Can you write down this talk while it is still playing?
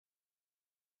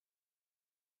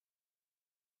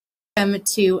welcome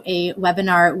to a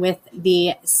webinar with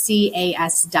the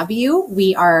CASW.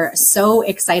 We are so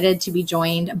excited to be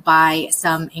joined by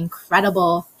some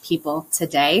incredible people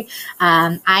today.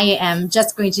 I am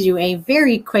just going to do a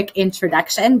very quick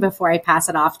introduction before I pass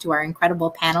it off to our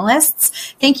incredible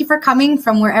panelists. Thank you for coming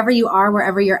from wherever you are,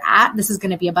 wherever you're at. This is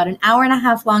going to be about an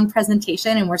hour-and-a-half long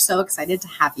presentation, and we're so excited to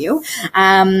have you.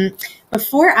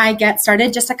 Before I get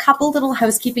started, just a couple little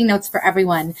housekeeping notes for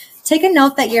everyone. Take a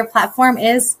note that your platform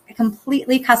is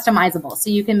completely customizable. So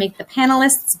you can make the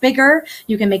panelists bigger,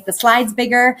 you can make the slides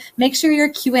bigger. Make sure your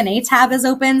Q&A tab is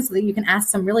open so that you can ask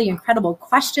some really incredible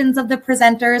questions of the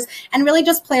presenters and really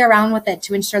just play around with it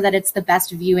to ensure that it's the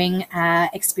best viewing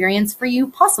experience for you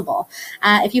possible.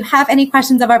 If you have any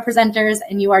questions of our presenters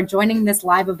and you are joining this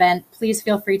live event, please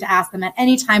feel free to ask them at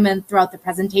any time and throughout the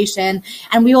presentation,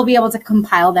 and we will be able to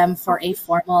compile them for a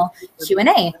formal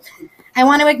Q&A. I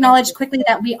want to acknowledge quickly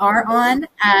that we are on,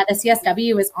 the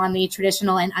CSW is on the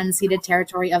traditional and unceded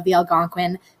territory of the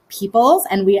Algonquin peoples,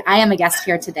 and I am a guest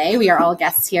here today. We are all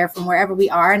guests here from wherever we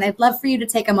are, and I'd love for you to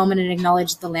take a moment and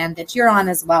acknowledge the land that you're on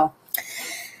as well.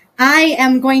 I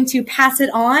am going to pass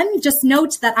it on. Just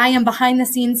note that I am behind the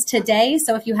scenes today,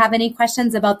 so if you have any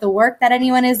questions about the work that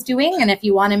anyone is doing, and if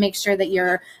you want to make sure that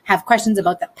you have questions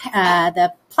about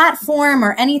the platform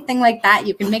or anything like that,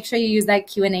 you can make sure you use that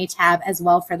Q&A tab as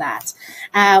well for that.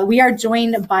 We are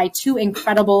joined by two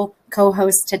incredible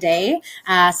co-hosts today,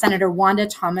 Senator Wanda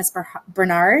Thomas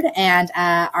Bernard and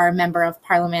our Member of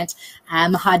Parliament,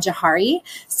 Majid Jowhari.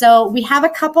 So we have a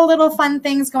couple little fun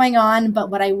things going on, but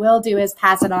what I will do is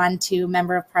pass it on to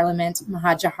Member of Parliament,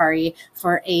 Majid Jowhari,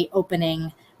 for a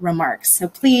opening remarks. So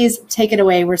please take it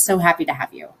away. We're so happy to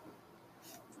have you.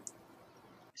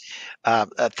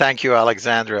 Thank you,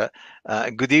 Alexandra.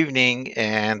 Good evening,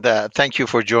 and thank you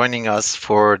for joining us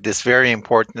for this very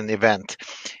important event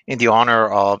in the honor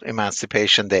of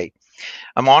Emancipation Day.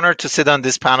 I'm honored to sit on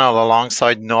this panel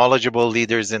alongside knowledgeable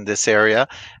leaders in this area,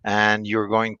 and you're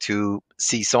going to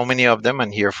see so many of them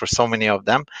and hear for so many of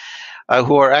them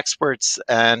who are experts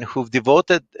and who've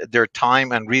devoted their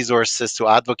time and resources to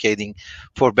advocating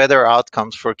for better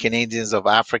outcomes for Canadians of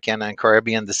African and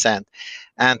Caribbean descent,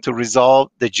 and to resolve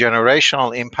the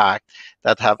generational impact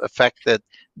that have affected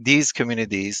these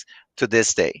communities to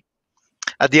this day.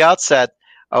 At the outset,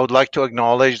 I would like to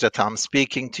acknowledge that I'm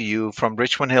speaking to you from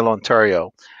Richmond Hill,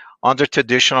 Ontario, on the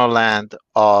traditional land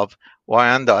of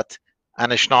Wanda,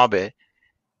 Anishinaabe,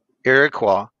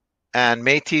 Iroquois, and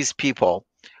Métis people,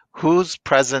 whose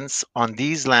presence on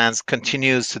these lands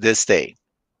continues to this day.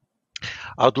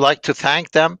 I would like to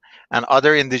thank them and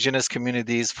other Indigenous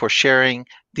communities for sharing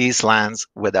these lands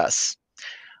with us.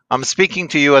 I'm speaking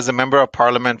to you as a Member of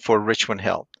Parliament for Richmond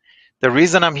Hill. The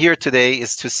reason I'm here today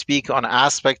is to speak on an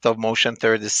aspect of Motion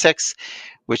 36,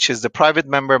 which is the private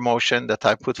member motion that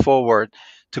I put forward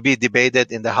to be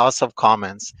debated in the House of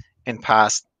Commons in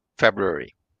past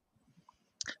February.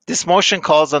 This motion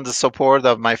calls on the support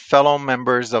of my fellow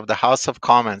members of the House of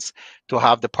Commons to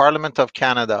have the Parliament of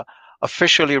Canada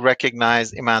officially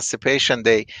recognize Emancipation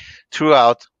Day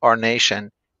throughout our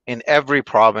nation in every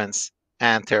province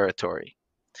and territory.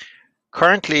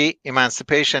 Currently,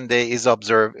 Emancipation Day is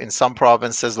observed in some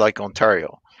provinces like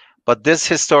Ontario, but this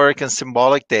historic and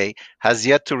symbolic day has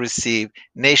yet to receive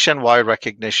nationwide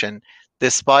recognition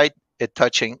despite it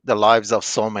touching the lives of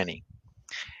so many.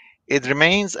 It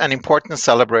remains an important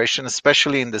celebration,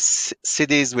 especially in the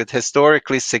cities with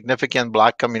historically significant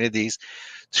Black communities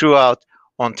throughout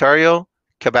Ontario,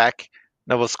 Quebec,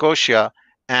 Nova Scotia,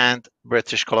 and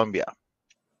British Columbia.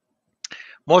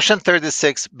 Motion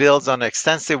 36 builds on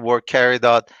extensive work carried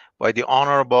out by the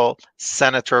Honourable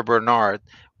Senator Bernard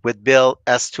with Bill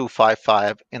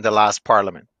S-255 in the last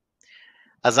Parliament.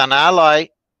 As an ally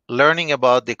learning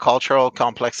about the cultural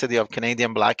complexity of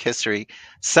Canadian Black history,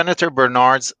 Senator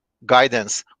Bernard's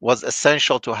guidance was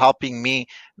essential to helping me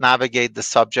navigate the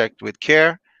subject with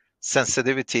care,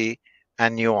 sensitivity,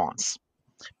 and nuance.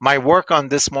 My work on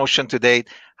this motion to date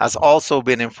has also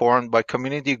been informed by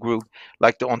community groups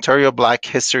like the Ontario Black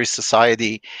History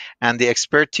Society and the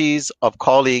expertise of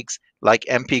colleagues like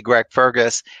MP Greg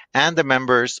Fergus and the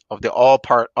members of the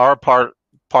our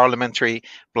Parliamentary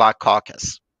Black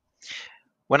Caucus.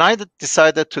 When I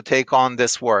decided to take on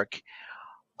this work,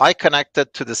 I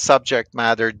connected to the subject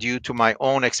matter due to my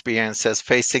own experiences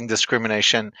facing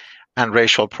discrimination and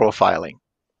racial profiling.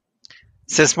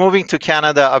 Since moving to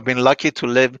Canada, I've been lucky to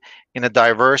live in a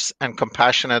diverse and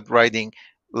compassionate riding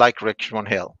like Richmond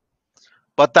Hill.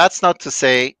 But that's not to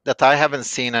say that I haven't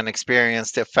seen and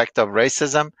experienced the effect of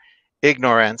racism,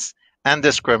 ignorance, and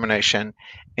discrimination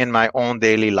in my own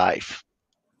daily life.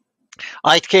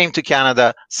 I came to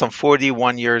Canada some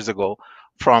 41 years ago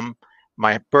from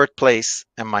my birthplace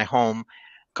and my home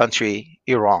country,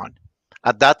 Iran.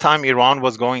 At that time, Iran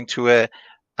was going through a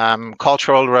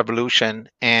cultural revolution,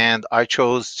 and I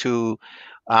chose to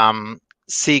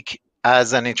seek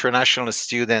as an international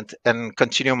student and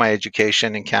continue my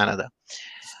education in Canada.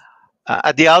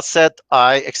 At the outset,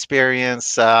 I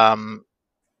experienced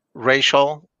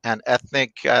racial and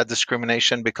ethnic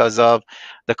discrimination because of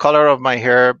the color of my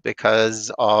hair,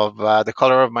 because of the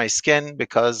color of my skin,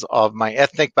 because of my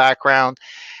ethnic background,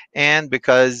 and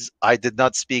because I did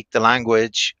not speak the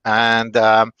language, and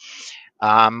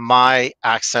my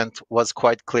accent was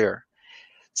quite clear.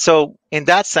 So, in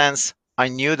that sense, I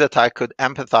knew that I could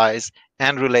empathize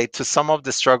and relate to some of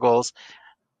the struggles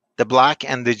the Black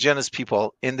and Indigenous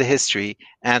people in the history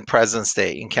and present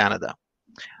day in Canada.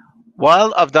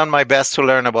 While I've done my best to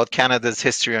learn about Canada's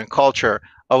history and culture,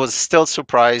 I was still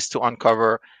surprised to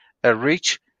uncover a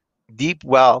rich, deep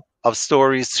well of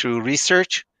stories through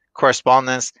research,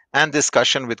 correspondence, and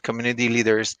discussion with community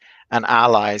leaders and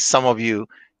allies, some of you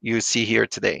see here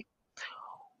today.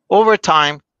 Over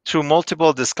time, through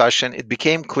multiple discussion, it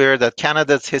became clear that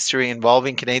Canada's history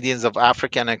involving Canadians of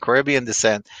African and Caribbean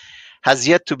descent has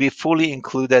yet to be fully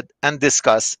included and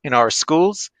discussed in our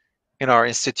schools, in our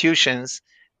institutions,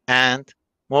 and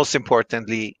most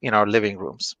importantly, in our living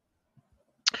rooms.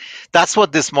 That's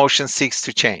what this motion seeks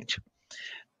to change.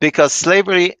 Because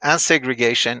slavery and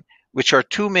segregation, which are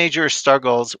two major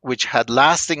struggles which had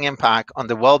lasting impact on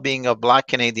the well being of Black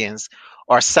Canadians,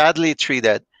 are sadly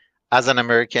treated as an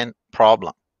American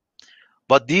problem.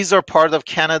 But these are part of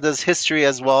Canada's history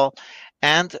as well,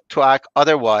 and to act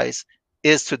otherwise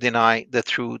is to deny the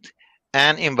truth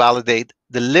and invalidate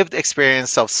the lived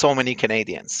experience of so many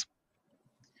Canadians.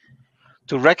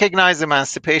 To recognize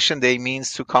Emancipation Day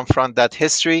means to confront that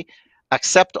history,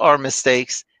 accept our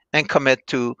mistakes, and commit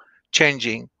to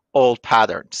changing old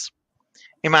patterns.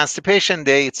 Emancipation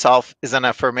Day itself is an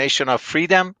affirmation of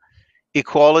freedom,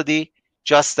 equality,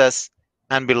 justice,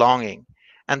 and belonging.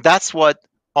 And that's what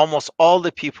almost all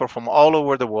the people from all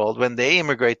over the world, when they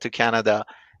immigrate to Canada,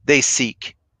 they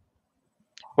seek.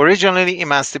 Originally,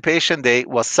 Emancipation Day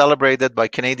was celebrated by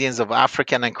Canadians of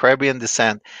African and Caribbean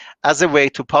descent as a way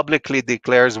to publicly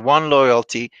declare one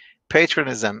loyalty,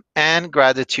 patriotism, and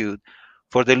gratitude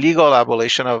for the legal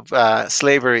abolition of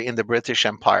slavery in the British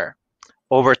Empire.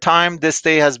 Over time, this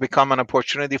day has become an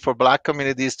opportunity for Black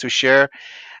communities to share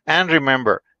and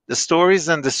remember the stories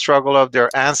and the struggle of their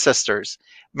ancestors,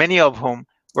 many of whom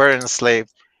were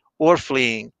enslaved or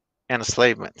fleeing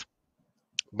enslavement.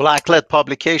 Black-led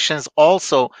publications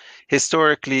also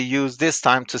historically used this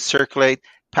time to circulate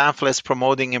pamphlets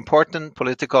promoting important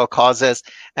political causes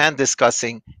and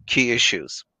discussing key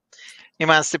issues.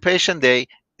 Emancipation Day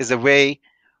is a way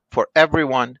for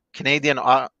everyone, Canadian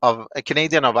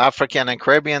of African and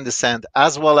Caribbean descent,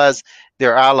 as well as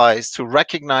their allies, to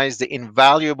recognize the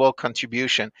invaluable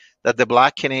contribution that the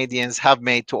Black Canadians have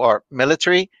made to our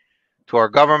military, to our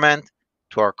government,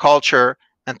 to our culture,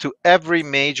 and to every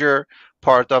major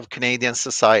part of Canadian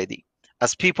society,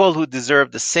 as people who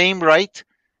deserve the same right,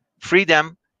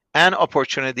 freedom, and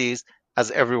opportunities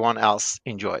as everyone else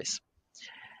enjoys.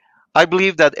 I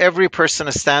believe that every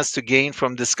person stands to gain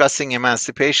from discussing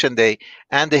Emancipation Day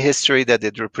and the history that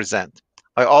it represents.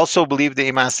 I also believe the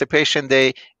Emancipation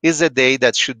Day is a day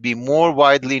that should be more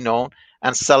widely known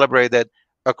and celebrated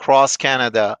across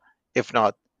Canada, if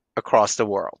not across the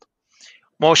world.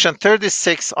 Motion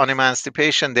 36 on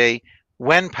Emancipation Day,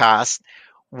 when passed,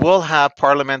 will have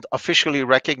Parliament officially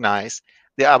recognize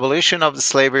the abolition of the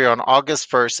slavery on August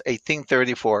 1st,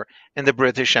 1834, in the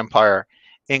British Empire,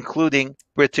 including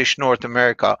British North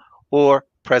America or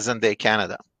present-day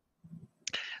Canada.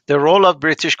 The role of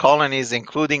British colonies,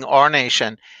 including our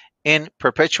nation, in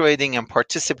perpetuating and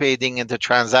participating in the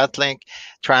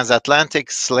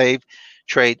transatlantic slave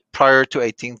trade prior to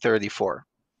 1834.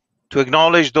 To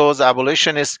acknowledge those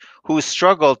abolitionists who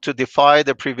struggled to defy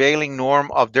the prevailing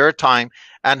norm of their time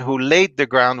and who laid the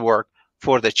groundwork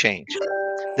for the change.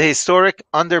 The historic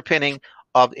underpinning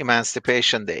of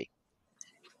Emancipation Day.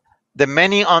 The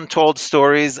many untold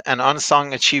stories and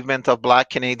unsung achievement of Black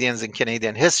Canadians in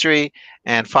Canadian history,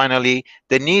 and finally,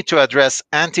 the need to address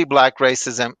anti-Black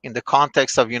racism in the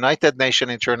context of United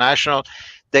Nations International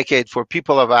Decade for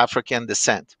People of African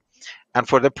Descent, and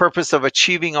for the purpose of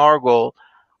achieving our goal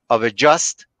of a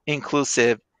just,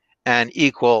 inclusive, and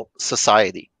equal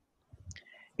society.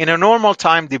 In a normal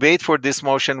time, debate for this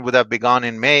motion would have begun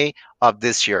in May of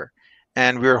this year,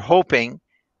 and we're hoping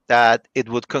that it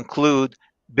would conclude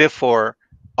before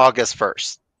August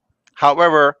 1st.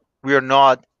 However, we are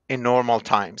not in normal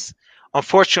times.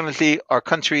 Unfortunately, our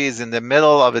country is in the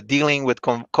middle of dealing with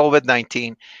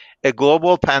COVID-19, a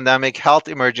global pandemic health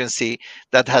emergency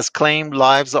that has claimed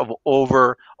lives of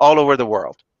all over the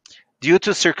world. Due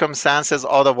to circumstances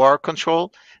out of our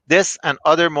control, this and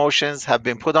other motions have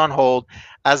been put on hold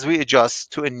as we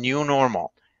adjust to a new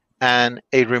normal and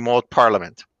a remote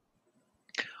parliament.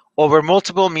 Over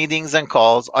multiple meetings and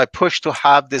calls, I pushed to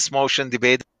have this motion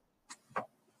debated.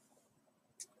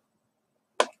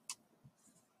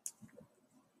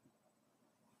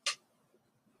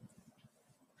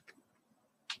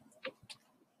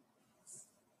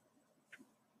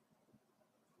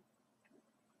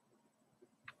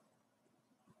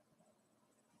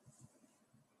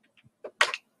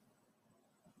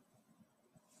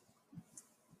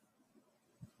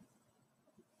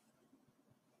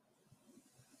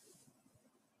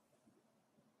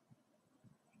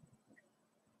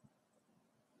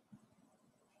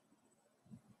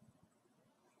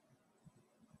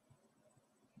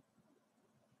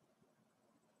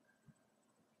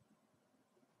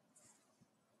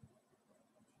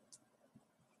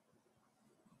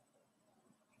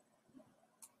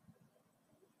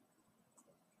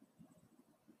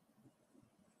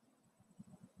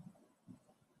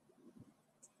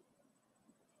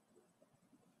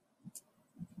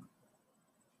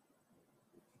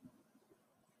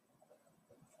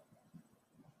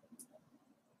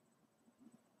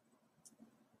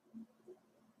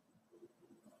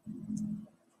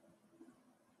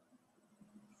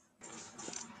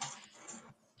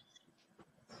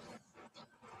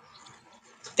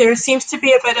 There seems to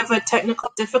be a bit of a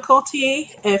technical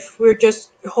difficulty. If we're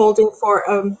just holding for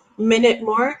a minute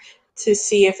more to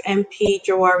see if MP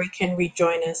Jowhari can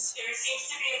rejoin us. There seems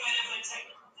to be a bit of a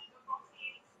technical difficulty.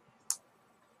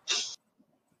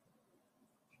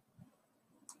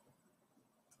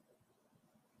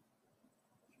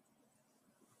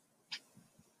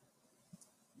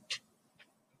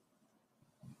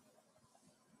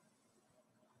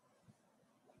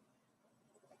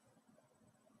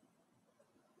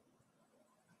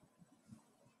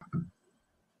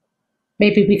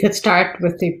 Maybe we could start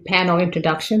with the panel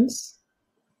introductions.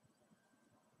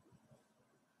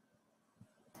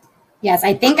 Yes,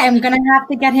 I think I'm going to have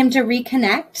to get him to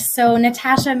reconnect. So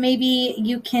Natasha, maybe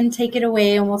you can take it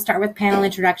away and we'll start with panel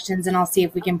introductions and I'll see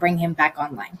if we can bring him back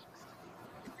online.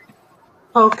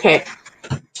 Okay.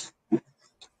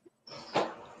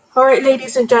 All right,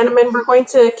 ladies and gentlemen, we're going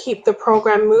to keep the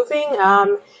program moving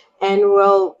and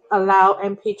we'll allow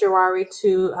MP Jowhari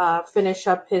to finish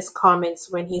up his comments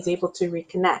when he's able to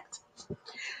reconnect.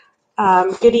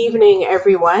 Good evening,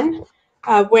 everyone.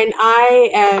 When I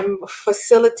am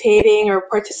facilitating or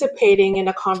participating in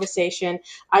a conversation,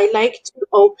 I like to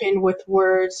open with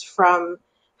words from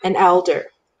an elder.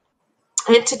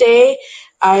 And today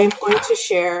I'm going to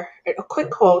share a quick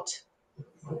quote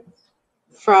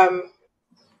from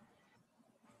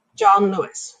John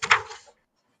Lewis.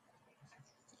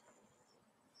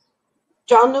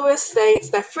 John Lewis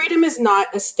states that freedom is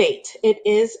not a state, it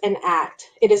is an act.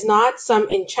 It is not some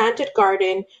enchanted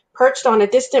garden perched on a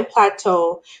distant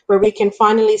plateau where we can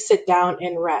finally sit down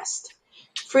and rest.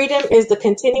 Freedom is the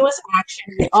continuous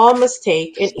action we all must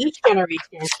take, and each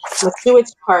generation must do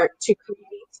its part to create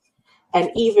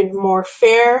an even more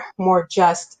fair, more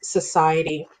just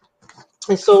society.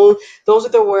 And so those are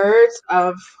the words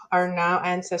of our now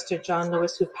ancestor John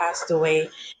Lewis, who passed away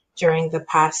during the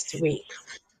past week.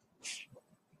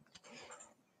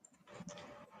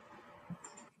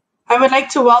 I would like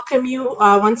to welcome you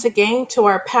once again to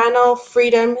our panel,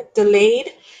 Freedom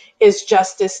Delayed is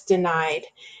Justice Denied.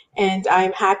 And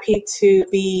I'm happy to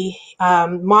be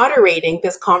moderating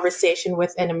this conversation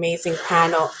with an amazing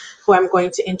panel who I'm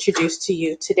going to introduce to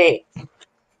you today.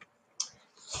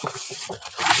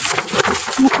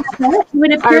 It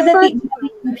would appear that the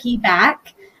MP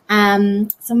back,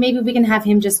 so maybe we can have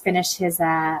him just finish his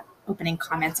opening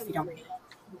comments if you don't mind.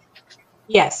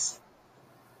 Yes.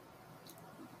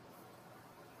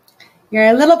 You're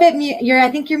a little bit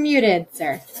I think you're muted,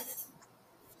 sir.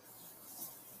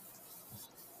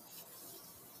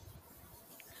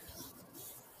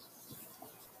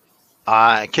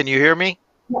 Can you hear me?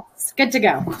 Yes, good to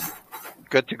go.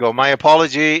 Good to go. My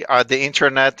apology. The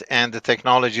internet and the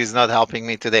technology is not helping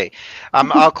me today.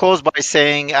 I'll close by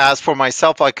saying, as for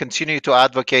myself, I continue to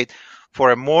advocate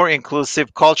for a more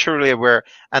inclusive, culturally aware,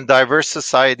 and diverse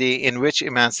society in which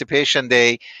Emancipation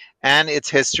Day and its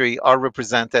history are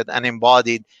represented and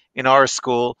embodied in our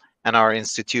school and our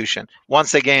institution.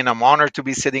 Once again, I'm honored to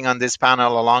be sitting on this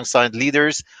panel alongside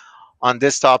leaders on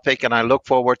this topic, and I look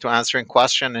forward to answering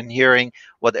questions and hearing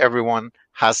what everyone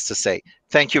has to say.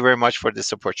 Thank you very much for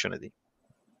this opportunity.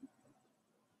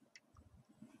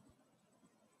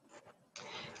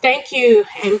 Thank you,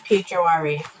 MP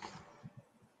Jowhari.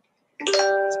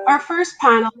 Our first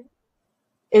panel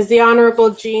is the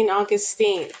Honorable Jean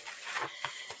Augustine.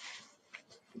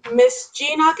 Miss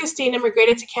Jean Augustine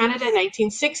immigrated to Canada in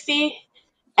 1960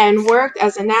 and worked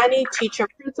as a nanny, teacher,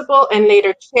 principal, and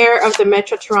later chair of the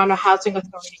Metro Toronto Housing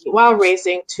Authority while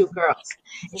raising two girls.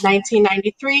 In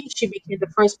 1993, she became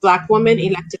the first Black woman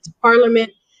elected to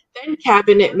Parliament, then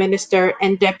cabinet minister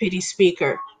and deputy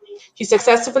speaker. She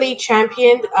successfully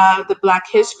championed the Black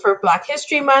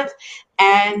History Month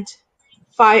and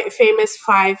famous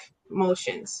five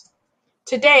motions.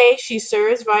 Today, she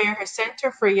serves via her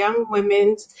Center for Young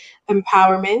Women's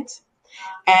Empowerment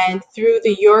and through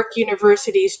the York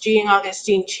University's Jean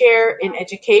Augustine Chair in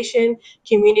Education,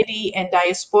 Community, and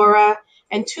Diaspora,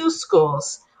 and two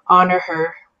schools honor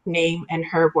her name and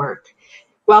her work.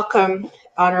 Welcome,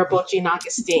 Honorable Jean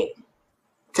Augustine.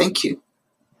 Thank you.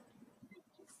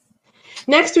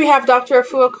 Next, we have Dr.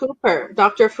 Afua Cooper.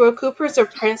 Dr. Afua Cooper is a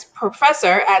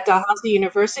professor at Dalhousie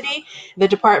University, the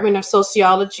Department of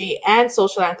Sociology and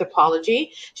Social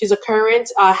Anthropology. She's a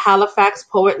current Halifax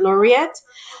Poet Laureate.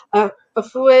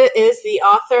 Afua is the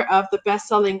author of the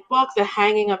best-selling book, The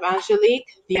Hanging of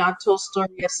Angelique, The Untold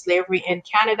Story of Slavery in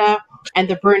Canada, and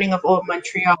The Burning of Old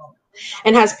Montreal,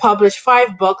 and has published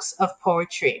 5 books of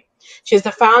poetry. She is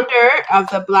the founder of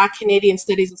the Black Canadian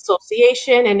Studies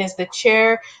Association and is the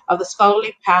chair of the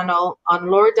scholarly panel on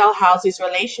Lord Dalhousie's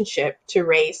relationship to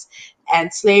race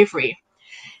and slavery.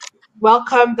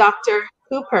 Welcome, Dr.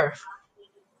 Cooper.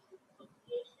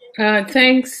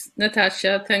 Thanks,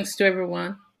 Natasha. Thanks to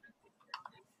everyone.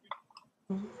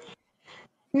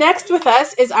 Next with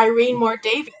us is Irene Moore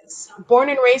Davis. Born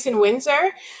and raised in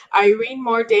Windsor, Irene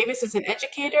Moore Davis is an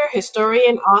educator,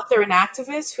 historian, author, and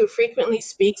activist who frequently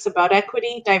speaks about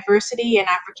equity, diversity, and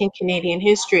African Canadian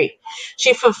history.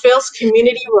 She fulfills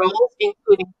community roles,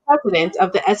 including president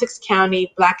of the Essex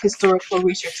County Black Historical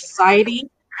Research Society,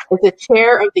 is the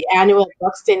chair of the annual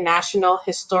Buxton National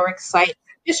Historic Site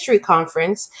History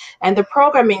Conference, and the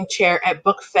programming chair at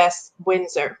Bookfest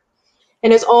Windsor,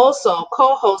 and is also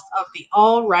co-host of the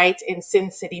All Right in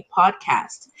Sin City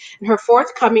podcast. And her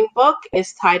forthcoming book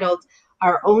is titled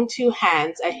Our Own Two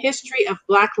Hands, A History of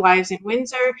Black Lives in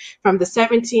Windsor from the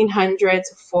 1700s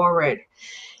Forward.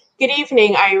 Good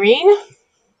evening, Irene.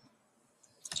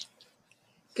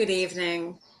 Good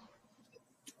evening.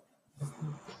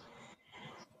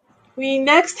 We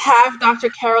next have Dr.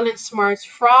 Carolyn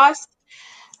Smarts-Frost.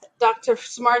 Dr.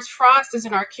 Smarts-Frost is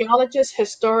an archaeologist,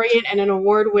 historian, and an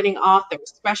award-winning author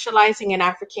specializing in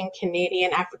African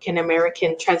Canadian, African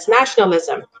American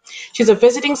transnationalism. She's a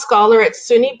visiting scholar at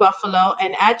SUNY Buffalo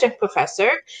and adjunct professor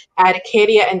at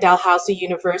Acadia and Dalhousie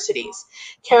Universities.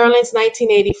 Carolyn's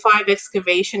 1985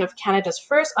 excavation of Canada's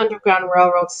first underground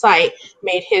railroad site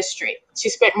made history. She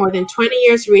spent more than 20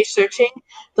 years researching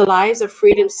the lives of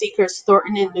freedom seekers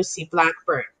Thornton and Lucy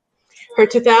Blackburn. Her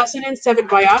 2007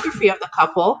 biography of the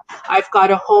couple, I've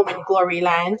Got a Home in Glory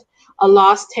Land, A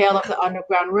Lost Tale of the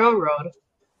Underground Railroad,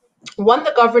 won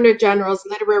the Governor General's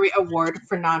Literary Award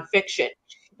for Nonfiction.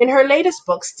 In her latest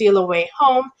book, Steal Away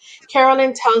Home,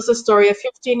 Carolyn tells the story of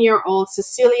 15-year-old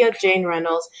Cecilia Jane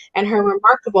Reynolds and her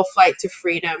remarkable flight to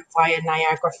freedom via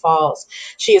Niagara Falls.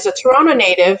 She is a Toronto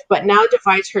native, but now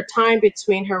divides her time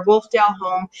between her Wolfdale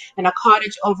home and a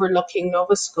cottage overlooking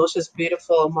Nova Scotia's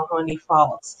beautiful Mahoney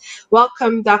Falls.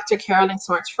 Welcome, Dr. Carolyn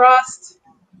Smarts-Frost.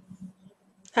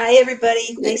 Hi,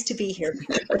 everybody. Nice to be here.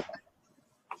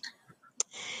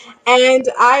 And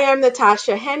I am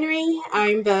Natasha Henry.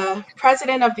 I'm the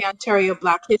president of the Ontario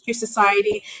Black History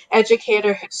Society,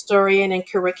 educator, historian, and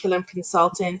curriculum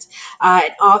consultant,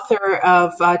 and author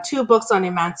of 2 books on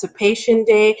Emancipation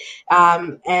Day.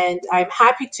 And I'm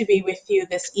happy to be with you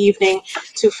this evening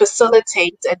to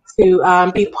facilitate and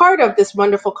to be part of this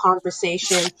wonderful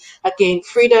conversation. Again,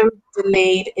 freedom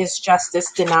delayed is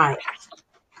justice denied.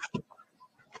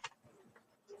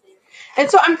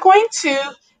 And so I'm going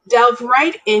to delve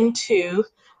right into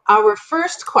our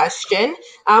first question.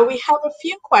 We have a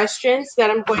few questions that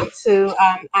I'm going to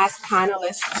ask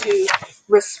panelists to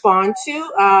respond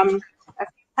to, a few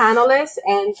panelists,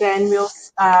 and then we'll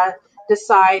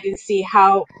decide and see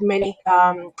how many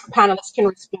panelists can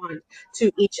respond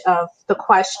to each of the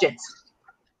questions.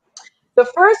 The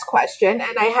first question,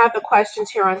 and I have the questions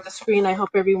here on the screen, I hope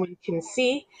everyone can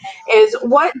see, is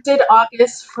what did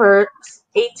August 1st,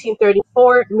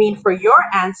 1834 mean for your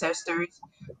ancestors,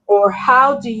 or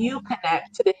how do you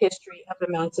connect to the history of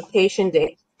Emancipation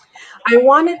Day? I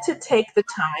wanted to take the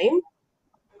time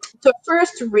to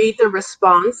first read the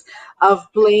response of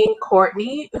Blaine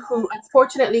Courtney, who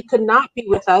unfortunately could not be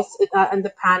with us in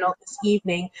the panel this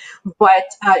evening, but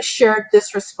shared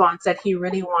this response that he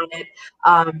really wanted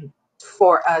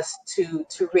for us to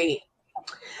read.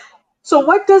 So,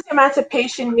 what does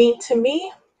emancipation mean to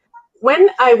me? When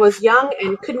I was young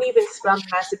and couldn't even spell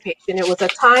emancipation, it was a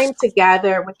time to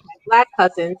gather with my Black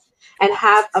cousins and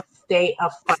have a day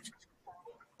of fun.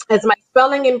 As my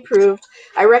spelling improved,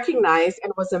 I recognized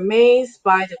and was amazed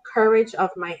by the courage of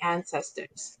my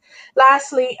ancestors.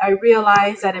 Lastly, I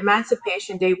realized that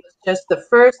Emancipation Day was just the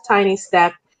first tiny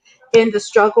step in the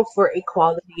struggle for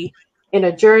equality in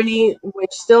a journey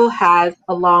which still has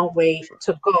a long way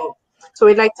to go. So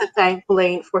we'd like to thank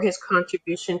Blaine for his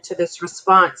contribution to this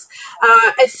response.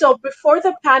 And so before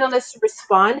the panelists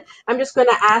respond, I'm just going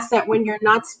to ask that when you're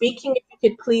not speaking, if you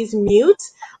could please mute,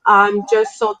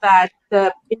 just so that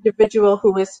the individual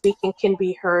who is speaking can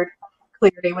be heard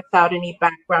clearly without any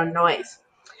background noise.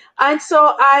 And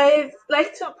so I'd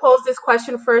like to pose this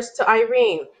question first to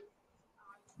Irene.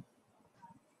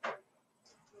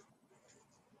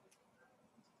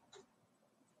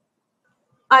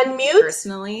 Unmute.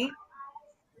 Personally,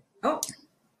 oh,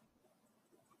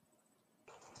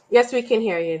 Yes, we can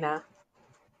hear you now.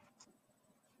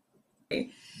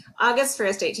 August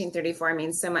 1st, 1834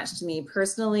 means so much to me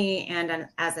personally and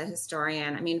as a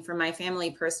historian. I mean, for my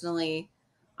family personally,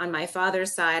 on my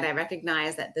father's side, I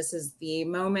recognize that this is the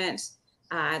moment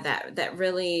that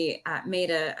really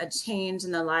made a change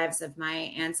in the lives of my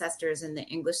ancestors in the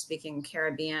English-speaking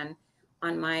Caribbean.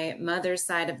 On my mother's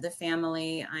side of the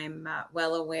family, I'm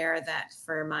well aware that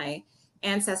for my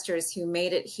ancestors who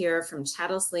made it here from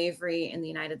chattel slavery in the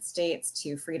United States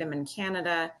to freedom in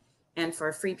Canada, and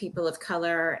for free people of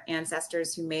color,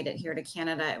 ancestors who made it here to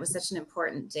Canada, it was such an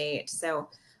important date. So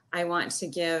I want to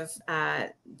give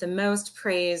the most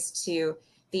praise to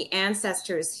the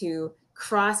ancestors who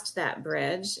crossed that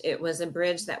bridge. It was a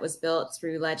bridge that was built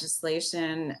through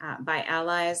legislation by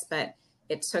allies, but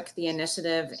it took the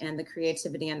initiative and the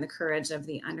creativity and the courage of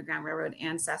the Underground Railroad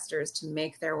ancestors to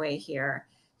make their way here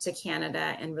to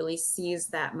Canada and really seize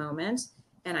that moment.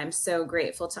 And I'm so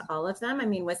grateful to all of them. I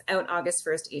mean, without August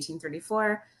 1st,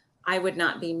 1834, I would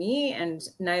not be me, and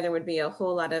neither would be a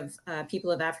whole lot of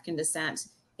people of African descent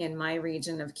in my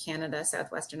region of Canada,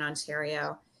 southwestern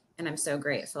Ontario. And I'm so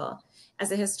grateful.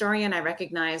 As a historian, I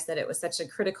recognize that it was such a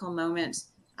critical moment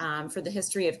for the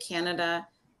history of Canada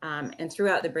and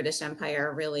throughout the British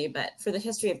Empire, really. But for the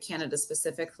history of Canada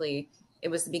specifically, it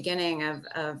was the beginning of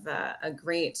a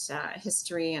great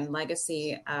history and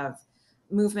legacy of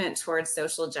movement towards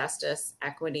social justice,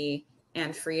 equity,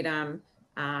 and freedom.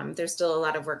 There's still a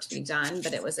lot of work to be done,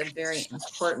 but it was a very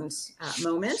important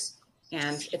moment,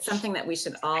 and it's something that we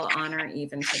should all honor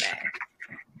even today.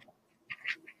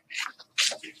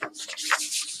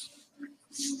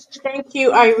 Thank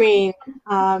you, Irene.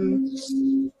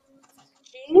 Jean?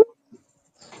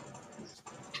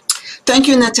 Thank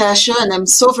you, Natasha, and I'm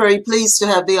so very pleased to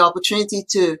have the opportunity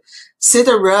to sit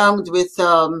around with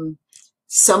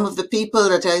some of the people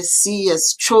that I see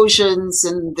as Trojans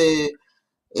in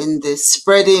the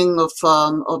spreading of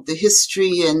the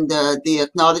history and the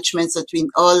acknowledgments that we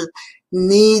all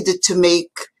need to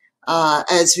make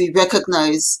as we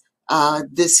recognize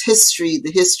this history,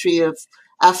 the history of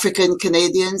African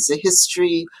Canadians, the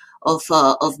history of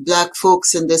Black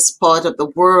folks in this part of the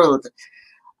world.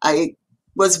 I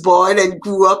was born and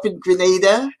grew up in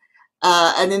Grenada.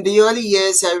 And in the early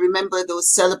years, I remember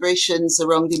those celebrations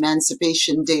around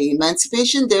Emancipation Day.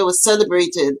 Emancipation Day was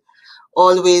celebrated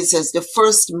always as the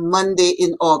first Monday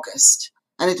in August.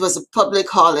 And it was a public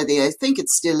holiday. I think it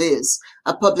still is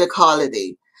a public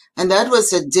holiday. And that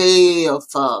was a day of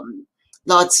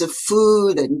lots of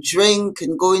food and drink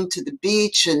and going to the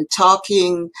beach and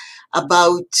talking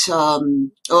about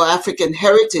our African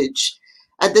heritage.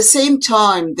 At the same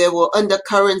time, there were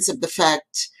undercurrents of the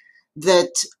fact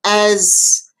that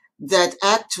as that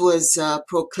act was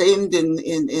proclaimed in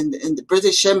the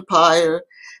British Empire,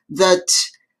 that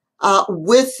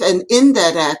with and in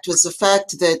that act was the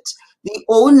fact that the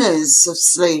owners of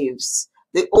slaves,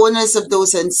 the owners of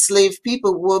those enslaved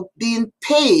people were being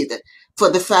paid for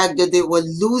the fact that they were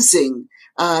losing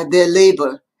their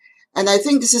labor. And I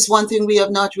think this is one thing we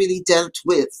have not really dealt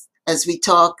with as we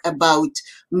talk about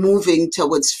moving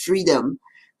towards freedom,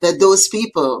 that those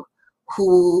people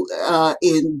who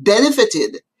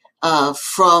benefited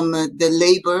from the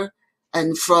labor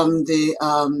and from the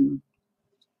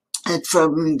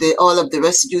all of the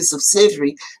residues of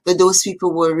slavery, that those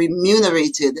people were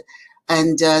remunerated,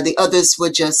 and the others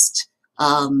were just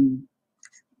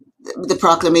the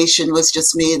proclamation was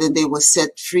just made and they were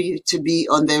set free to be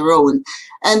on their own.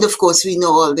 And of course, we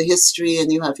know all the history,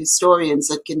 and you have historians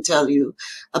that can tell you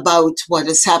about what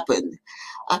has happened.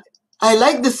 I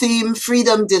like the theme,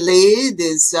 freedom delayed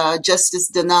is justice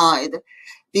denied,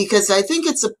 because I think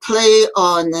it's a play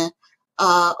on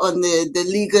on the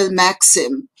legal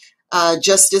maxim,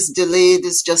 justice delayed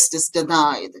is justice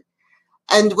denied.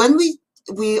 And when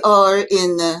we are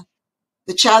in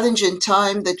the challenging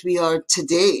time that we are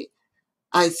today,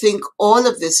 I think all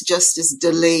of this justice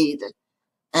delayed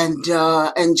and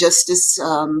justice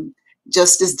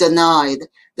denied,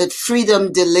 that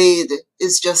freedom delayed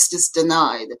is justice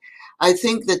denied. I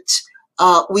think that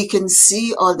we can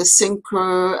see all the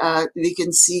we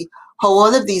can see how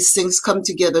all of these things come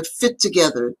together, fit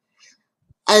together,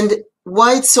 and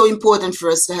why it's so important for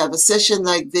us to have a session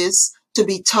like this, to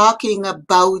be talking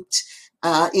about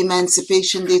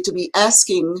Emancipation Day, to be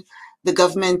asking the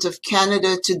government of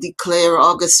Canada to declare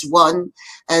August 1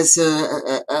 as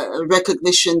a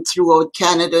recognition throughout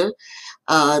Canada,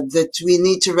 that we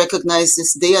need to recognize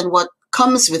this day and what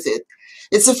comes with it.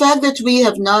 It's the fact that we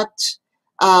have not,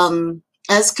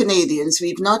 as Canadians,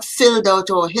 we've not filled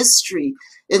out our history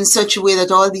in such a way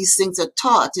that all these things are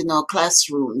taught in our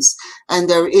classrooms and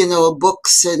are in our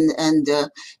books and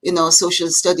in our social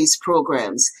studies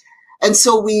programs. And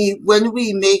so when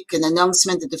we make an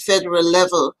announcement at the federal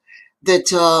level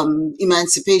that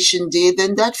Emancipation Day,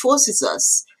 then that forces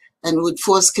us and would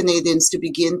force Canadians to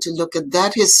begin to look at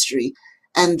that history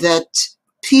and that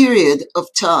period of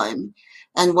time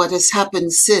and what has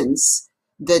happened since,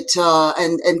 that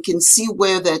and can see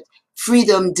where that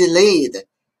freedom delayed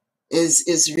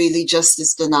is really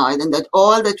justice denied, and that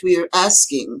all that we are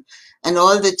asking and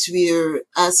all that we are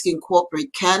asking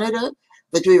corporate Canada,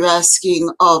 that we're asking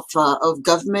of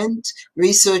government,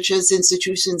 researchers,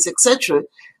 institutions, etc.,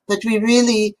 that we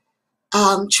really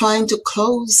trying to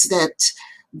close that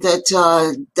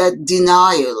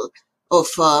denial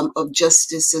of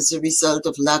justice as a result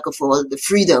of lack of all the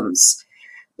freedoms.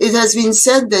 It has been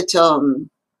said that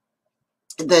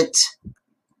that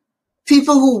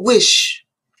people who wish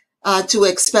to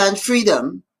expand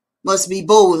freedom must be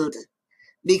bold,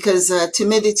 because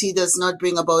timidity does not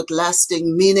bring about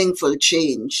lasting, meaningful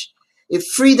change. If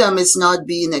freedom is not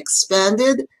being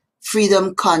expanded,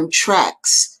 freedom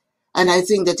contracts. And I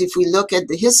think that if we look at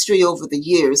the history over the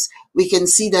years, we can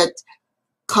see that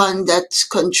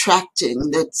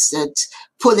contracting, that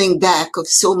pulling back of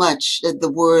so much that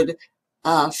the word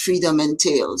freedom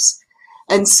entails.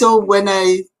 And so when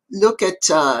I look at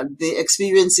the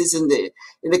experiences in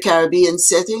the Caribbean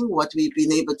setting, what we've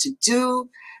been able to do,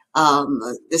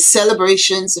 the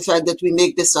celebrations, the fact that we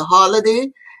make this a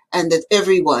holiday, and that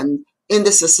everyone in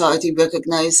the society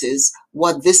recognizes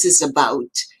what this is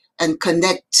about and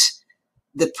connect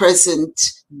the present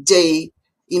day,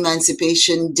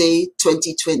 Emancipation Day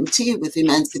 2020, with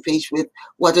emancipation, with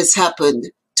what has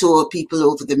happened to our people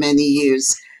over the many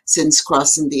years since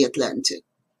crossing the Atlantic.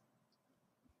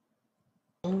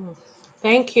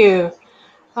 Thank you.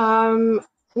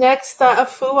 Next,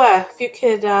 Afua, if you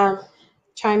could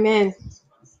chime in.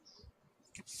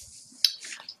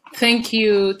 Thank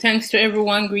you. Thanks to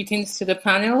everyone. Greetings to the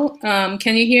panel.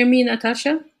 Can you hear me,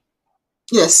 Natasha?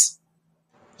 Yes.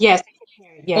 Yes, I can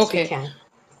hear you. Yes, okay. We can.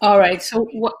 All right. So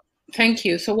what? Thank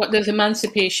you. So what does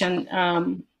emancipation?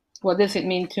 What does it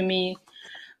mean to me?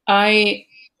 I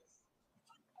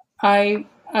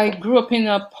grew up in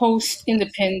a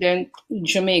post-independent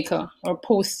Jamaica, or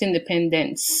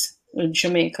post-independence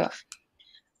Jamaica.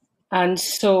 And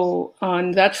so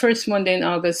on that first Monday in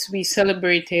August, we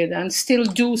celebrated and still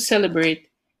do celebrate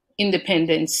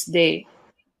Independence Day.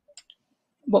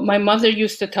 But my mother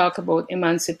used to talk about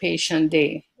Emancipation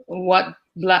Day, what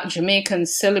Black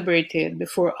Jamaicans celebrated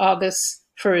before August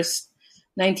 1st,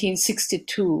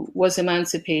 1962 was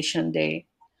Emancipation Day.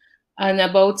 And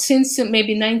about since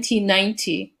maybe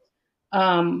 1990,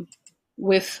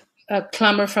 with a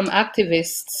clamor from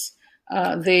activists,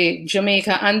 the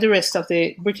Jamaica and the rest of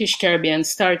the British Caribbean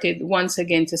started once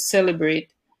again to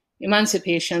celebrate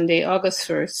Emancipation Day, August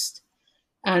 1st,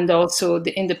 and also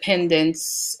the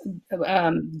independence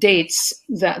dates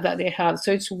that they have.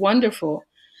 So it's wonderful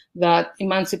that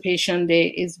Emancipation Day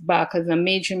is back as a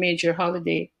major, major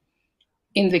holiday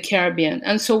in the Caribbean.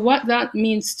 And so what that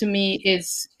means to me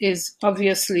is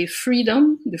obviously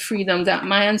freedom, the freedom that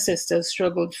my ancestors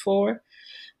struggled for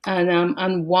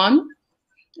and won,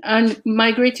 and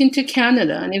migrating to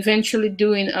Canada and eventually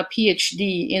doing a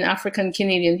PhD in African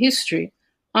Canadian history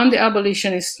on the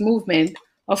abolitionist movement.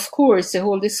 Of course, the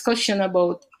whole discussion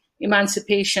about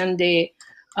Emancipation Day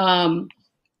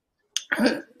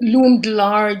loomed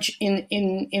large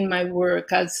in my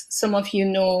work. As some of you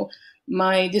know,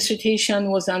 my dissertation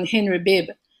was on Henry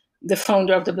Bibb, the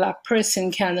founder of the Black Press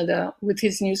in Canada, with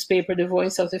his newspaper, The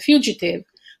Voice of the Fugitive,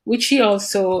 which he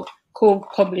also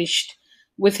co-published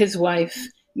with his wife,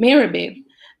 Mary Bibb.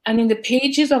 And in the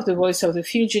pages of The Voice of the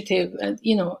Fugitive,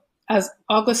 as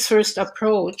August 1st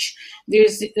approach,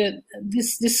 there's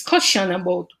this discussion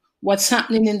about what's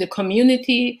happening in the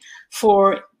community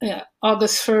for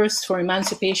August 1st, for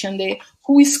Emancipation Day,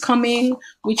 who is coming,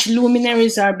 which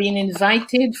luminaries are being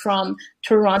invited from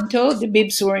Toronto, the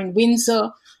Bibs who are in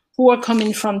Windsor, who are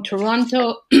coming from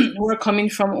Toronto, who are coming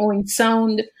from Owen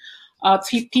Sound.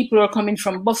 People are coming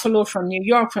from Buffalo, from New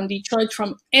York, from Detroit,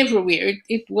 from everywhere.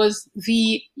 It was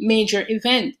the major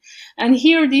event. And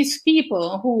here are these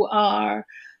people who are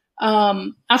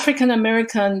African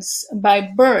Americans by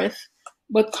birth,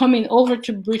 but coming over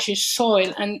to British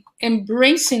soil and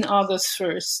embracing August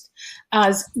 1st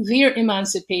as their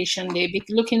Emancipation Day,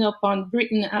 looking upon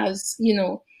Britain as,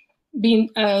 being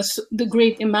the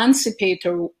great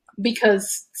emancipator,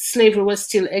 because slavery was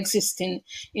still existing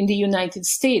in the United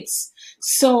States.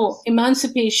 So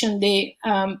Emancipation Day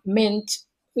meant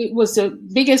it was the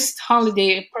biggest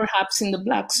holiday perhaps in the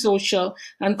Black social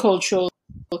and cultural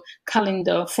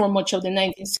calendar for much of the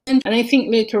 19th century. And I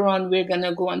think later on we're going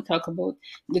to go and talk about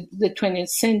the 20th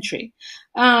century.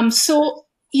 So,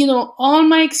 all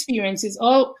my experiences,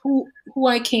 all who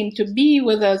I came to be,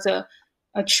 whether as a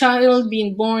child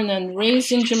being born and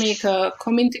raised in Jamaica,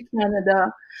 coming to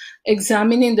Canada,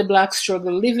 examining the Black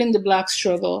struggle, living the Black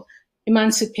struggle,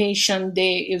 Emancipation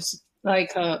Day is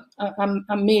like a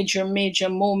major, major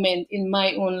moment in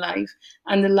my own life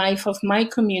and the life of my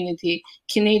community,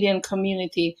 Canadian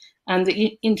community, and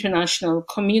the international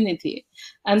community.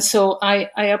 And so I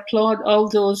applaud all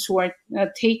those who are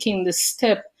taking the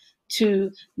step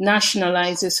to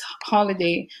nationalize this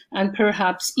holiday and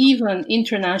perhaps even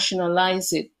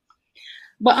internationalize it.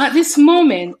 But at this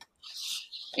moment,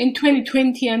 in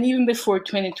 2020 and even before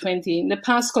 2020, in the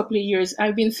past couple of years,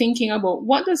 I've been thinking about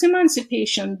what does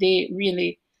Emancipation Day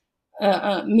really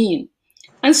mean?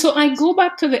 And so I go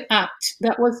back to the act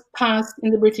that was passed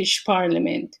in the British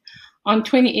Parliament on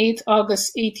 28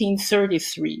 August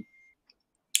 1833.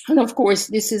 And of course,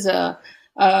 this is a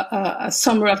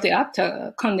summary of the act,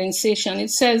 a condensation. It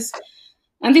says,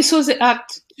 and this was the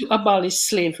act to abolish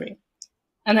slavery.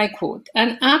 And I quote,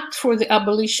 an act for the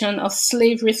abolition of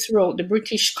slavery throughout the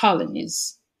British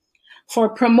colonies, for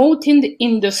promoting the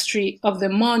industry of the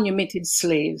manumitted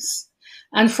slaves,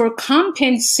 and for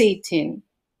compensating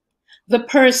the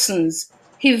persons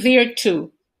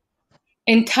hitherto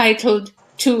entitled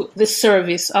to the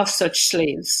service of such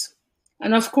slaves.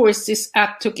 And of course, this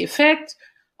act took effect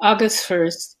August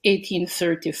 1st,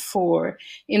 1834,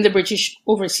 in the British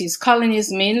overseas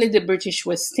colonies, mainly the British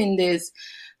West Indies,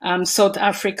 South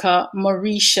Africa,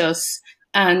 Mauritius,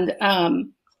 and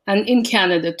in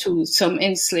Canada too. Some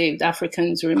enslaved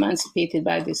Africans were emancipated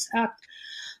by this act.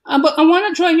 But I want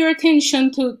to draw your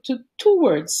attention to two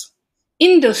words: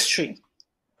 industry,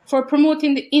 for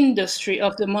promoting the industry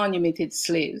of the manumitted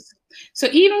slaves. So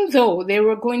even though they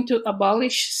were going to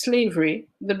abolish slavery,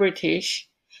 the British,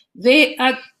 they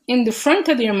had in the front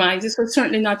of their minds, this was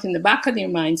certainly not in the back of their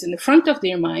minds, in the front of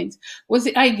their minds was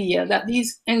the idea that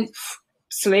these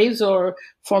slaves or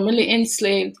formerly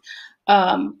enslaved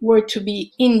were to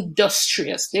be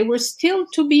industrious. They were still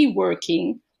to be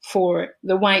working for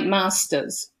the white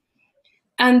masters.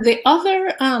 And the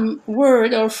other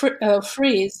word or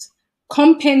phrase,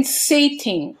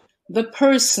 compensating the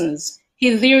persons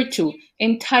hitherto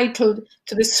entitled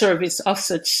to the service of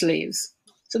such slaves.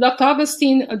 So Dr.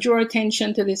 Augustine drew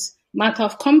attention to this matter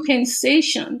of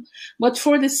compensation, but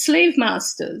for the slave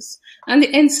masters and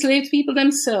the enslaved people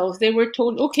themselves, they were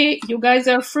told, okay, you guys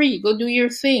are free, go do your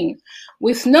thing,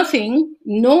 with nothing,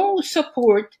 no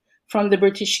support from the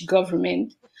British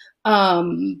government,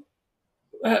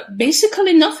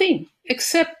 basically nothing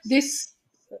except this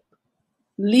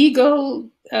legal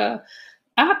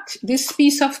act, this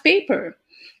piece of paper.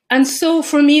 And so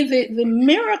for me, the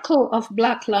miracle of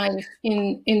Black life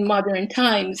in modern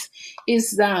times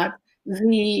is that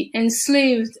the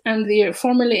enslaved and their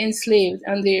formerly enslaved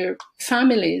and their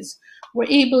families were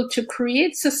able to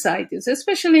create societies,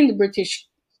 especially in the British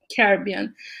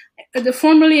Caribbean. The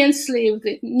formerly enslaved,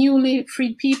 the newly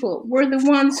freed people were the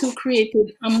ones who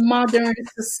created a modern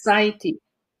society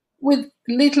with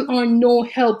little or no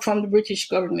help from the British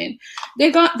government. They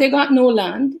got no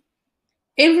land.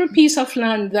 Every piece of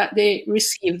land that they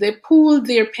received, they pooled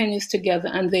their pennies together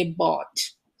and they bought.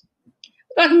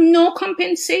 But no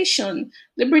compensation.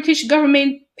 The British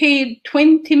government paid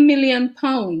 £20 million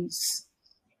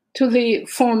to the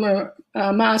former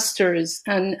masters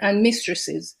and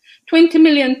mistresses. £20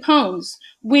 million,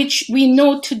 which we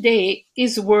know today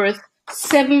is worth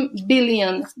 $7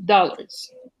 billion.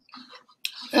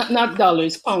 Not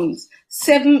dollars, pounds.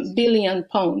 £7 billion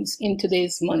in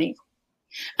today's money.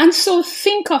 And so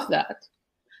think of that.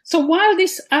 So while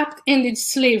this act ended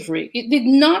slavery, it did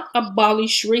not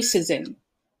abolish racism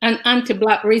and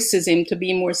anti-Black racism, to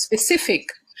be more specific,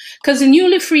 because the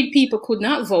newly freed people could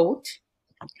not vote.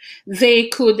 They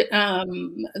could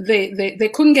they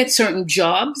couldn't get certain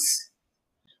jobs.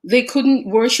 They couldn't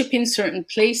worship in certain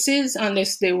places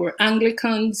unless they were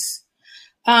Anglicans.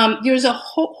 There's a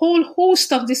whole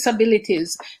host of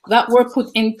disabilities that were put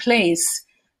in place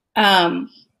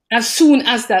as soon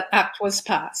as that act was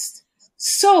passed.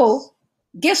 So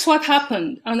guess what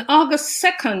happened? On August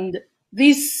 2nd,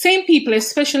 these same people,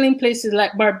 especially in places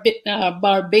like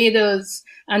Barbados,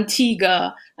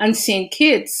 Antigua, and St.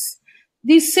 Kitts,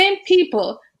 these same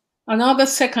people on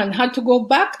August 2nd had to go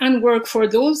back and work for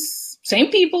those same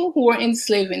people who were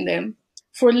enslaving them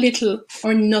for little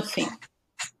or nothing.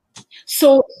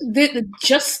 So the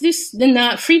justice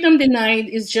denied, freedom denied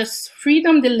is just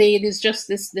freedom delayed is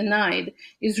justice denied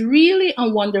is really a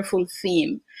wonderful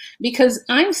theme, because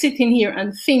I'm sitting here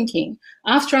and thinking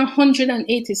after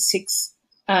 186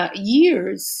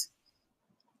 years,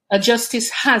 a justice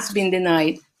has been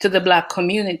denied to the Black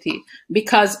community.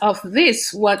 Because of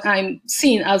this, what I'm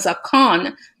seeing as a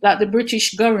con that the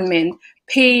British government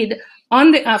paid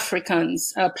on the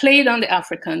Africans, played on the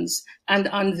Africans and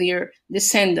on their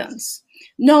descendants.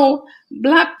 No,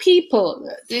 Black people,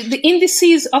 the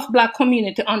indices of Black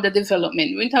community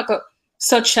underdevelopment, we talk about,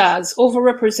 such as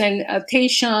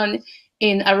overrepresentation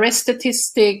in arrest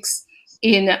statistics,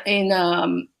 in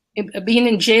being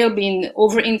in jail, being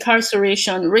over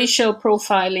incarceration, racial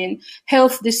profiling,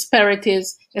 health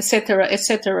disparities, etc.,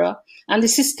 etc., and the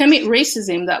systemic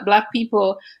racism that Black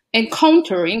people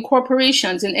encounter in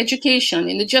corporations, in education,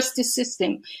 in the justice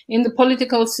system, in the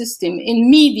political system, in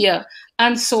media,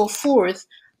 and so forth,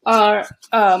 are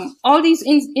all these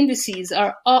indices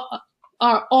are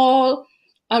all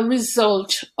a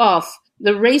result of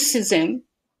the racism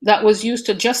that was used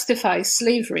to justify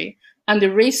slavery and the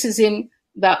racism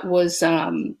that was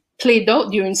played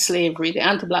out during slavery, the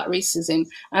anti-Black racism,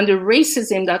 and the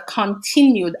racism that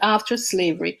continued after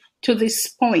slavery to this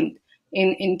point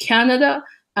in Canada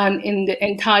and in the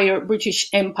entire British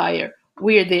Empire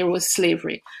where there was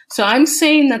slavery. So I'm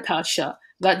saying, Natasha,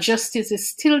 that justice is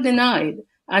still denied,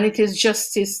 and it is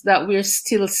justice that we're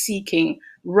still seeking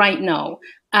right now.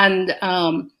 And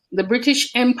the British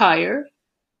Empire,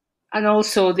 and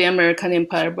also the American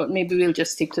Empire, but maybe we'll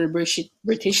just stick to the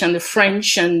British and the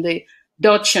French and the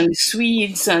Dutch and the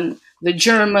Swedes and the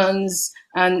Germans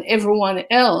and everyone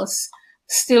else,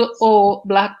 still owe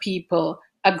Black people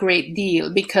a great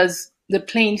deal, because the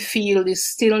playing field is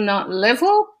still not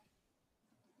level,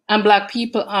 and Black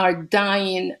people are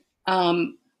dying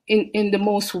in the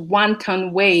most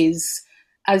wanton ways.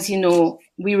 As you know,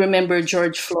 we remember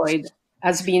George Floyd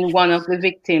as being one of the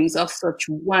victims of such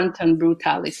wanton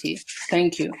brutality.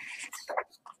 Thank you.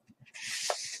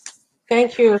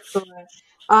 Thank you, Afua.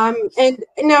 And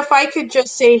now, if I could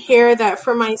just say here that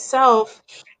for myself,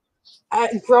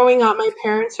 growing up, my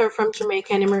parents are from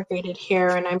Jamaica and immigrated here,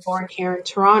 and I'm born here in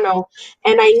Toronto.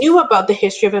 And I knew about the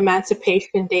history of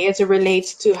Emancipation Day as it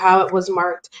relates to how it was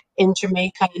marked in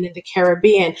Jamaica and in the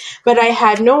Caribbean. But I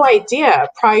had no idea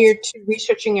prior to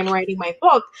researching and writing my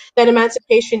book that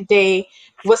Emancipation Day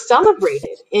was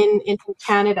celebrated in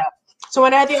Canada. So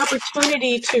when I had the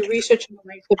opportunity to research and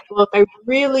write the book, I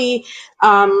really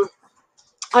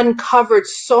uncovered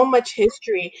so much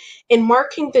history in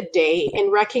marking the day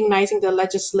and recognizing the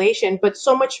legislation, but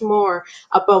so much more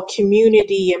about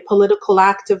community and political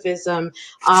activism.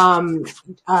 Just,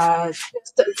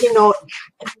 a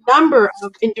number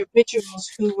of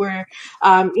individuals who were,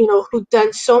 who'd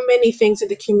done so many things in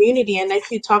the community. And like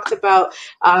you talked about,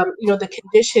 the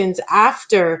conditions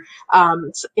after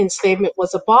enslavement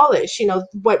was abolished,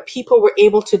 what people were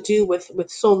able to do with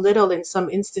so little in some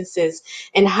instances,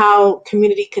 and how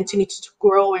community continued to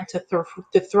grow and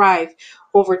to thrive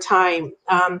over time.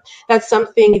 That's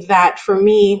something that for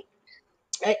me,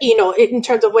 in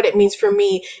terms of what it means for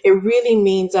me, it really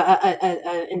means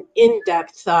an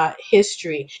in-depth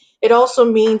history. It also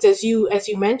means, as you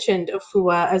mentioned,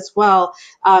 Afua, as well,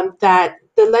 that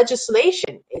the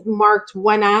legislation, it marked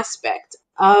one aspect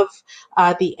of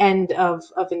the end of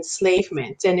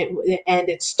enslavement, and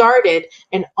it started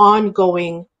an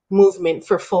ongoing movement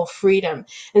for full freedom.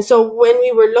 And so when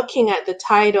we were looking at the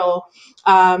title,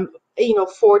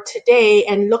 for today,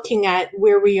 and looking at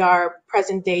where we are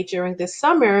present day during this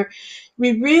summer,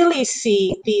 we really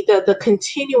see the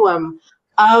continuum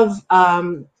of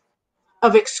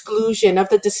exclusion, of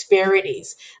the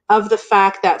disparities, of the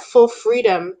fact that full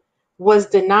freedom was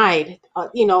denied,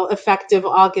 effective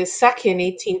August 2nd,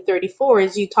 1834,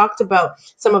 as you talked about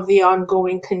some of the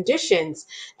ongoing conditions,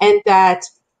 and that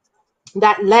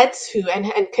that led to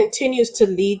and continues to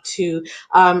lead to,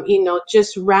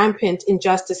 just rampant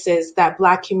injustices that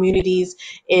Black communities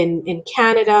in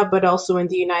Canada, but also in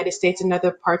the United States and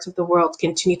other parts of the world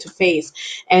continue to face.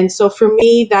 And so for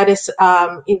me, that is,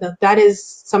 that is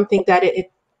something that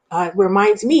it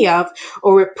reminds me of,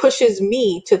 or it pushes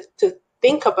me to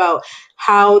think about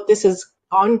how this is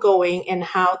ongoing and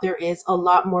how there is a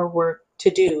lot more work to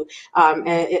do,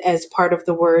 as part of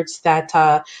the words that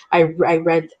I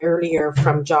read earlier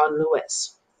from John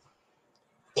Lewis.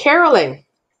 Carolyn,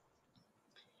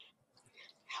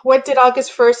 what did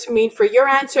August 1st mean for your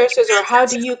ancestors, or how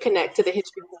do you connect to the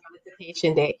history of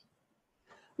Emancipation Day?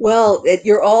 Well,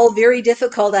 you're all very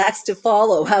difficult acts to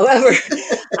follow. However,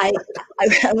 I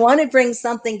want to bring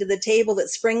something to the table that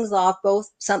springs off both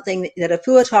something that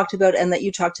Afua talked about and that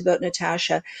you talked about,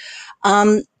 Natasha.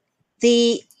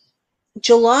 The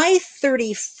July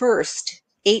 31st,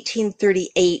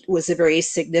 1838 was a very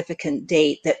significant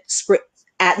date that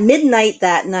at midnight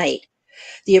that night,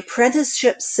 the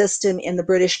apprenticeship system in the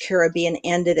British Caribbean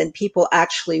ended and people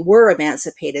actually were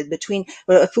emancipated. Between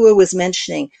what Afua was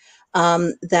mentioning,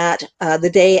 that the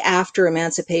day after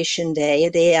Emancipation Day,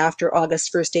 a day after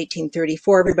August 1st,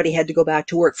 1834, everybody had to go back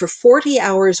to work for 40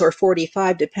 hours or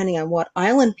 45, depending on what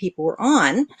island people were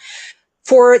on,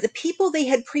 for the people they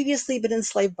had previously been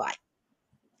enslaved by.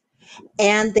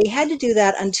 And they had to do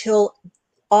that until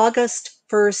August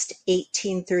 1st,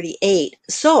 1838.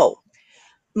 So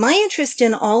my interest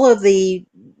in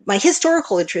my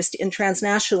historical interest in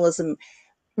transnationalism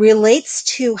relates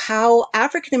to how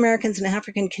African Americans and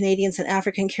African Canadians and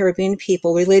African Caribbean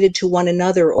people related to one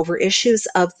another over issues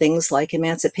of things like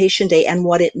Emancipation Day and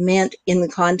what it meant in the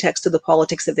context of the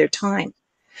politics of their time.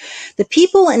 The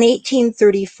people in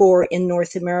 1834 in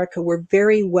North America were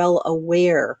very well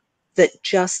aware that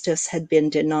justice had been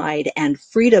denied and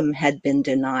freedom had been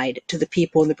denied to the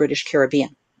people in the British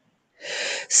Caribbean.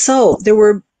 So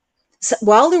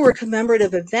while there were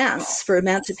commemorative events for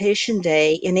Emancipation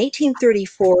Day in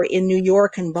 1834 in New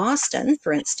York and Boston,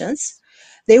 for instance,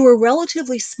 they were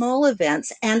relatively small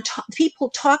events, and people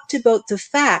talked about the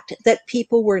fact that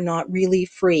people were not really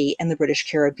free in the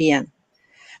British Caribbean.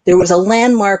 There was a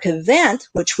landmark event,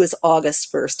 which was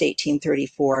August 1st,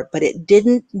 1834, but it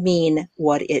didn't mean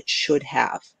what it should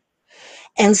have.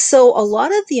 And so a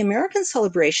lot of the American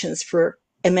celebrations for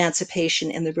emancipation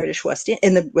in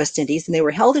the West Indies, and they were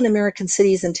held in American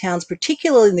cities and towns,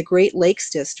 particularly in the Great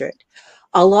Lakes District.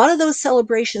 A lot of those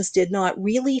celebrations did not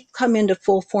really come into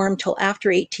full form till after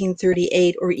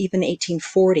 1838 or even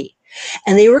 1840.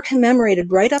 And they were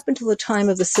commemorated right up until the time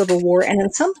of the Civil War, and in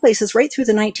some places right through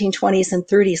the 1920s and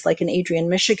 30s, like in Adrian,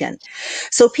 Michigan.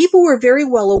 So people were very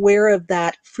well aware of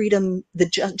that freedom, the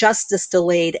justice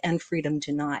delayed and freedom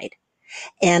denied.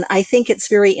 And I think it's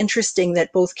very interesting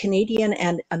that both Canadian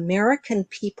and American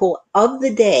people of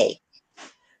the day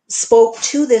spoke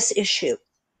to this issue.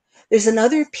 There's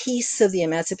another piece of the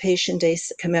Emancipation Day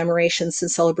commemorations and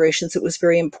celebrations that was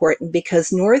very important,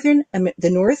 because the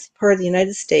north part of the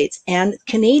United States and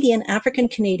African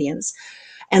Canadians,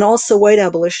 and also white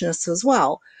abolitionists as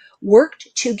well,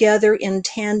 worked together in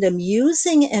tandem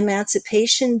using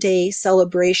Emancipation Day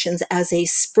celebrations as a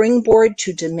springboard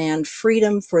to demand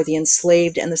freedom for the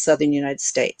enslaved in the southern United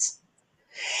States.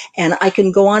 And I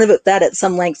can go on about that at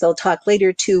some length. I'll talk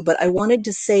later too, but I wanted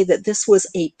to say that this was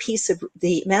a piece of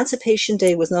the Emancipation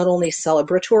Day was not only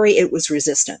celebratory, it was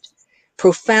resistant,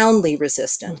 profoundly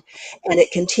resistant. And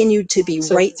it continued to be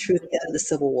right through the end of the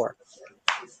Civil War.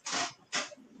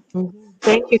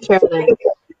 Thank you, Carolyn.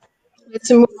 Let's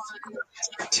move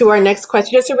on to our next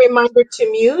question. Just a reminder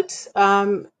to mute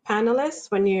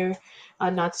panelists when you're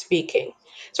not speaking.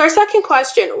 So our second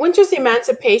question: Winter's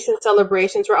emancipation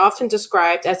celebrations were often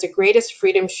described as the greatest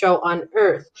freedom show on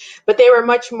earth, but they were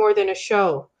much more than a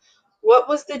show. What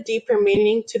was the deeper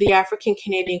meaning to the African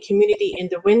Canadian community in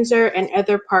the Windsor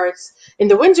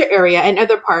area and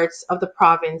other parts of the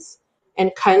province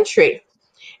and country?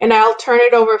 And I'll turn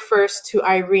it over first to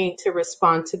Irene to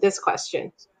respond to this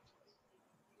question.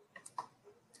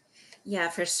 Yeah,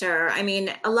 for sure. I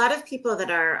mean, a lot of people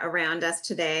that are around us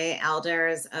today,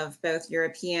 elders of both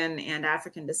European and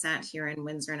African descent here in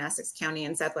Windsor and Essex County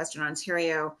in southwestern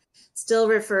Ontario, still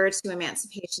refer to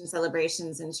emancipation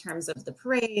celebrations in terms of the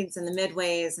parades and the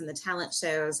midways and the talent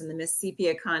shows and the Miss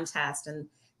Sepia contest and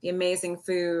the amazing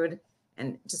food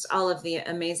and just all of the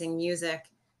amazing music.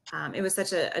 It was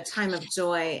such a time of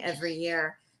joy every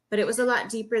year, but it was a lot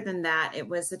deeper than that. It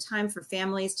was a time for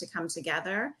families to come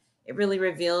together. It really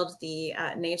revealed the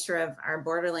nature of our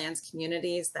borderlands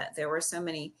communities, that there were so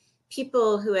many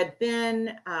people who had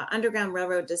been Underground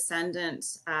Railroad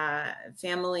descendant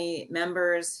family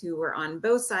members who were on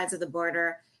both sides of the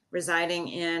border, residing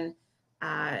in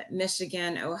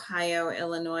Michigan, Ohio,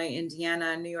 Illinois,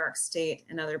 Indiana, New York State,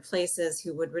 and other places,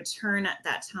 who would return at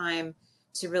that time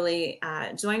to really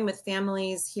join with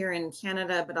families here in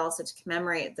Canada, but also to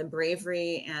commemorate the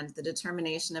bravery and the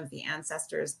determination of the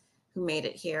ancestors who made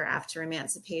it here after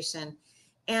emancipation.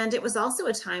 And it was also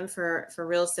a time for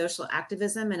real social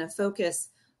activism and a focus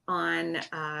on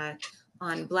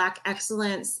Black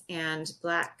excellence and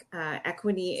Black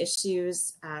equity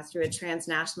issues through a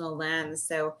transnational lens.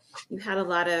 So you had a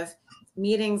lot of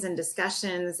meetings and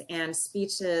discussions and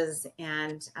speeches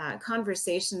and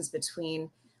conversations between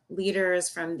leaders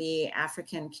from the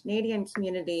African Canadian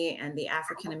community and the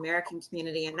African American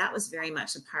community. And that was very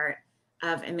much a part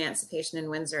of Emancipation in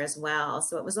Windsor as well.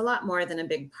 So it was a lot more than a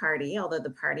big party, although the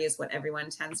party is what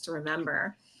everyone tends to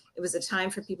remember. It was a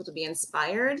time for people to be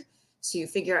inspired, to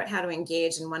figure out how to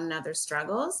engage in one another's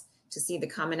struggles, to see the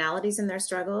commonalities in their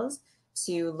struggles,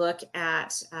 to look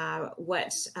at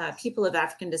what people of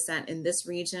African descent in this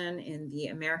region, in the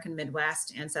American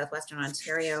Midwest and Southwestern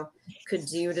Ontario, could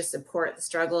do to support the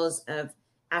struggles of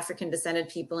African descended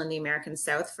people in the American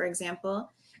South, for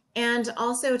example, and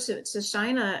also to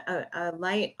shine a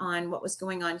light on what was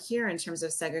going on here in terms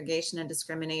of segregation and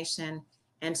discrimination,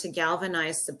 and to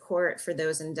galvanize support for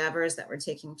those endeavors that were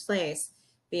taking place,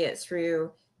 be it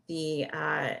through the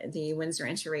Windsor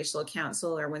Interracial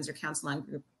Council or Windsor Council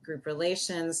on Group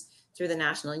Relations, through the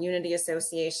National Unity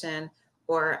Association,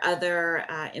 or other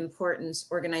important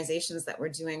organizations that were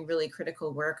doing really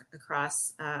critical work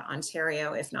across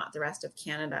Ontario, if not the rest of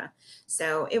Canada.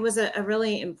 So it was a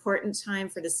really important time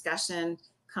for discussion,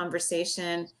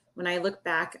 conversation. When I look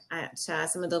back at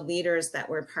some of the leaders that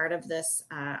were part of this,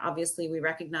 obviously we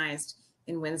recognized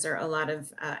in Windsor a lot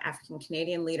of African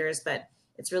Canadian leaders, but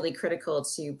it's really critical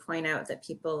to point out that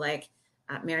people like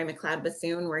Mary McLeod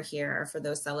Bethune were here for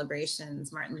those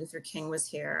celebrations. Martin Luther King was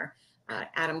here.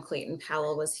 Adam Clayton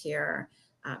Powell was here.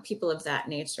 People of that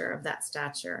nature, of that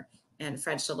stature, and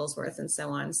Fred Shuttlesworth and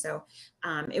so on. So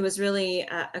it was really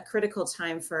a critical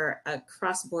time for a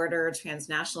cross-border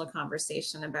transnational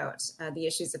conversation about the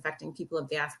issues affecting people of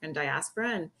the African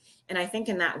diaspora. And I think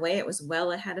in that way, it was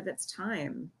well ahead of its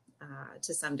time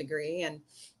to some degree,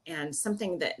 and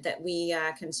something that we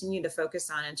continue to focus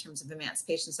on in terms of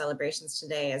emancipation celebrations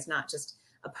today is not just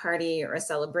a party or a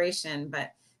celebration,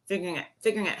 but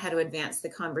figuring out how to advance the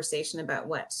conversation about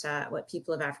what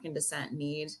people of African descent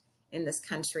need in this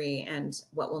country and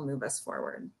what will move us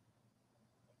forward.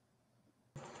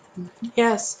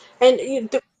 Yes, and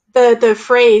the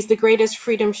phrase "the greatest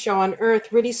freedom show on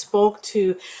earth" really spoke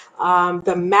to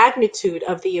the magnitude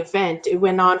of the event. It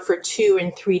went on for 2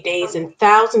 and 3 days, and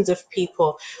thousands of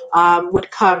people would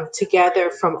come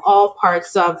together from all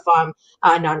parts of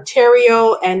in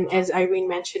Ontario, and as Irene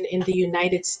mentioned, in the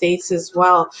United States as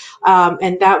well.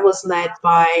 And that was led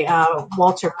by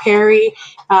Walter Perry.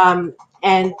 And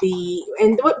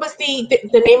what was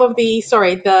the name of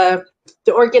the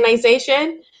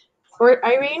organization? Or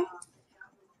Irene?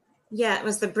 Yeah, it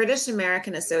was the British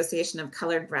American Association of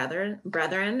Colored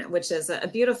Brethren, which is a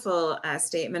beautiful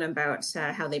statement about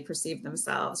how they perceive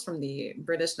themselves from the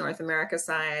British North America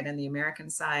side and the American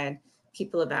side,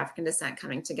 people of African descent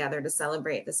coming together to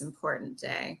celebrate this important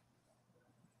day.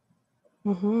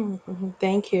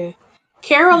 Thank you.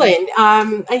 Carolyn,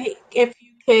 if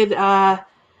you could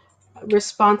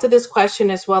respond to this question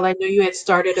as well. I know you had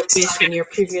started a bit in your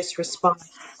previous response.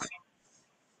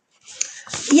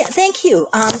 Yeah, thank you.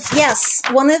 Yes,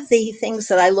 one of the things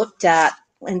that I looked at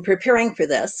in preparing for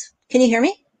this, can you hear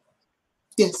me?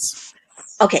 Yes.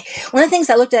 Okay. One of the things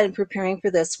I looked at in preparing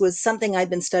for this was something I've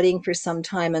been studying for some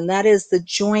time, and that is the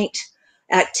joint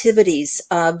activities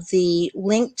of the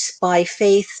linked by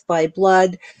faith, by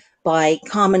blood, by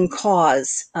common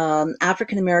cause,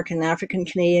 African American and African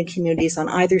Canadian communities on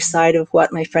either side of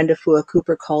what my friend Afua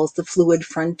Cooper calls the fluid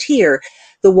frontier,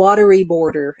 the watery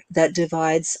border that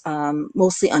divides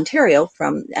mostly Ontario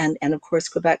from, and of course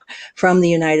Quebec, from the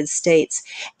United States.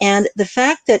 And the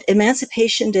fact that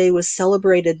Emancipation Day was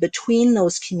celebrated between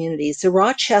those communities, the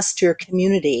Rochester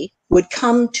community would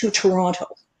come to Toronto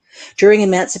during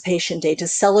Emancipation Day to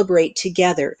celebrate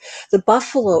together. The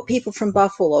Buffalo, people from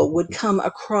Buffalo would come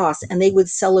across and they would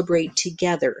celebrate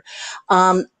together.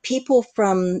 People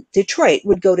from Detroit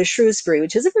would go to Shrewsbury,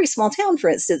 which is a very small town, for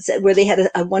instance, where they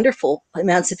had a wonderful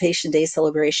Emancipation Day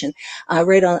celebration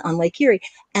right on Lake Erie.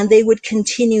 and they would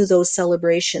continue those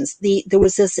celebrations. There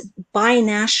was this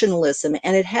binationalism,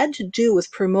 and it had to do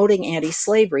with promoting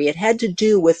anti-slavery. It had to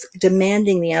do with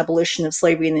demanding the abolition of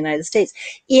slavery in the United States,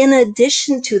 in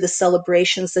addition to the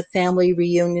celebrations, the family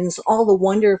reunions, all the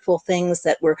wonderful things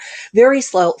that were very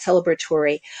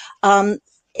celebratory.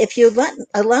 If you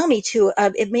allow me to,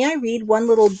 may I read one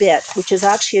little bit, which is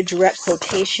actually a direct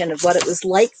quotation of what it was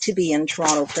like to be in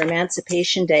Toronto for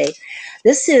Emancipation Day.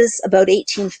 This is about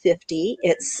 1850.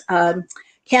 It's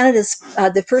Canada's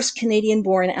the first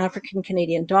Canadian-born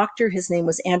African-Canadian doctor. His name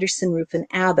was Anderson Ruffin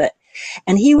Abbott,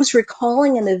 and he was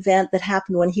recalling an event that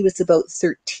happened when he was about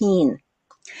 13.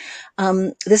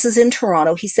 This is in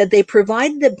Toronto. He said they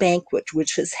provided a banquet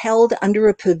which was held under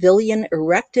a pavilion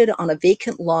erected on a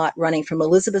vacant lot running from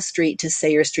Elizabeth Street to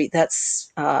Sayre Street.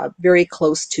 That's very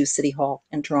close to City Hall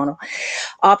in Toronto,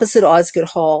 opposite Osgoode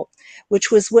Hall,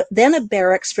 which was then a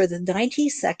barracks for the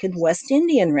 92nd West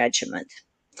Indian Regiment.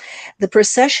 The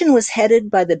procession was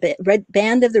headed by the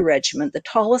band of the regiment. The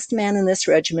tallest man in this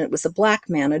regiment was a black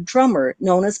man, a drummer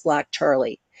known as Black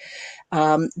Charlie.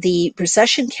 The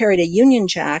procession carried a Union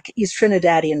Jack. He's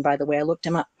Trinidadian, by the way. I looked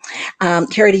him up.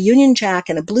 Carried a Union Jack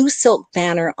and a blue silk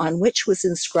banner on which was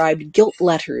inscribed gilt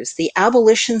letters, the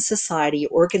Abolition Society,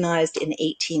 organized in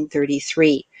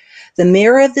 1833. The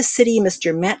mayor of the city,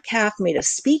 Mr. Metcalf, made a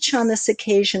speech on this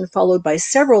occasion, followed by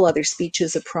several other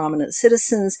speeches of prominent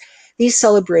citizens. These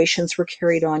celebrations were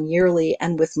carried on yearly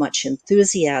and with much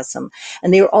enthusiasm,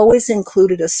 and they were always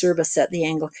included a service at the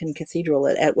Anglican Cathedral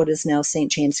at what is now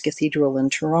St. James Cathedral in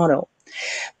Toronto.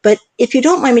 But if you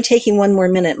don't mind me taking one more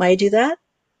minute, may I do that?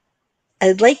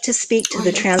 I'd like to speak to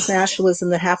the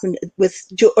transnationalism that happened with,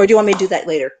 or do you want me to do that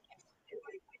later?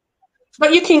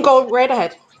 But you can go right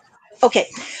ahead. Okay.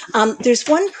 There's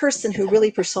one person who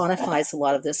really personifies a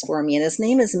lot of this for me, and his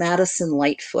name is Madison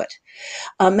Lightfoot.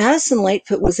 Madison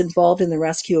Lightfoot was involved in the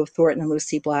rescue of Thornton and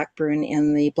Lucy Blackburn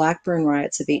in the Blackburn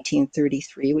riots of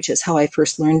 1833, which is how I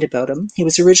first learned about him. He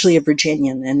was originally a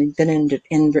Virginian and had been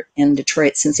in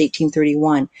Detroit since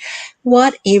 1831.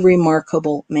 What a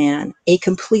remarkable man, a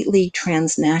completely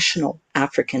transnational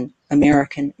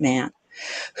African-American man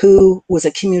who was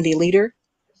a community leader.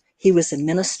 He was a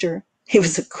minister. He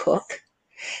was a cook.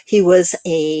 He was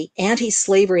an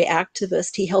anti-slavery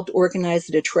activist. He helped organize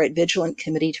the Detroit Vigilant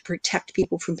Committee to protect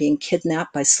people from being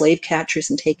kidnapped by slave catchers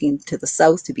and taken to the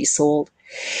South to be sold.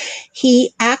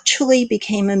 He actually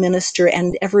became a minister,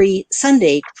 and every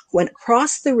Sunday went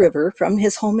across the river from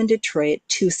his home in Detroit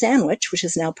to Sandwich, which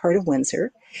is now part of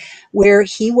Windsor, where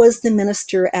he was the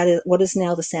minister at what is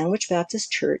now the Sandwich Baptist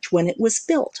Church when it was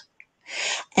built.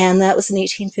 And that was in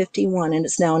 1851, and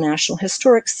it's now a National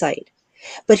Historic Site.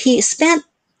 But he spent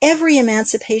every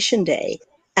Emancipation Day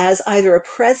as either a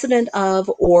president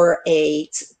of or a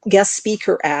guest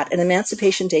speaker at an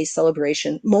Emancipation Day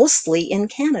celebration, mostly in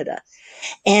Canada.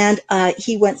 And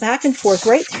he went back and forth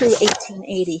right through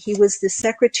 1880. He was the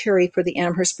secretary for the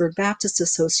Amherstburg Baptist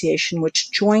Association,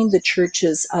 which joined the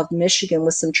churches of Michigan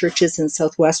with some churches in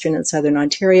southwestern and southern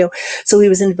Ontario. So he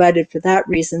was invited for that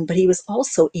reason, but he was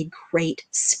also a great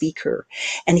speaker.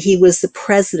 And he was the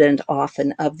president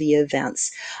often of the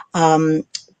events.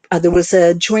 There was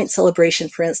a joint celebration,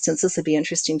 for instance, this would be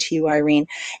interesting to you, Irene,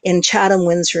 in Chatham,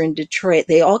 Windsor, and Detroit.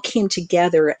 They all came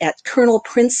together at Colonel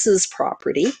Prince's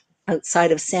property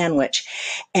outside of Sandwich,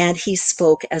 and he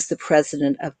spoke as the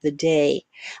president of the day.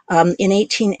 In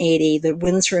 1880, the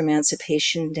Windsor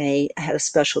Emancipation Day had a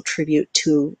special tribute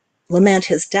to lament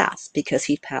his death because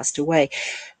he passed away.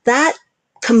 That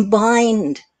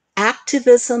combined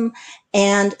activism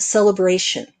and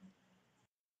celebration.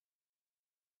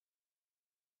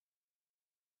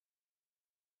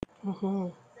 Mm-hmm.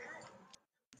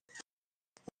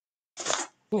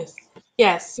 Yes.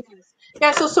 Yes.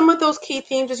 Yeah, so some of those key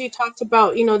themes, as you talked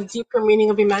about, the deeper meaning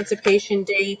of Emancipation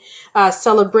Day,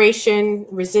 celebration,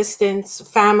 resistance,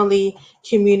 family,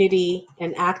 community,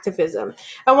 and activism.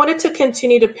 I wanted to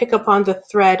continue to pick up on the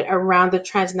thread around the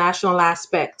transnational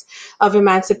aspect of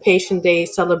Emancipation Day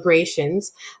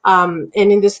celebrations. And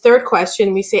in this third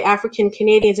question, we say African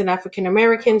Canadians and African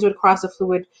Americans would cross a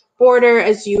fluid border,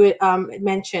 as you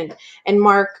mentioned, and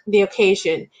mark the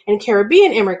occasion. And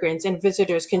Caribbean immigrants and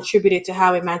visitors contributed to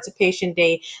how Emancipation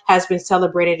Day has been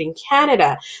celebrated in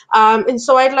Canada. And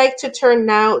so I'd like to turn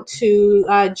now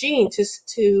to Jean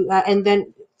and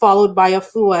then followed by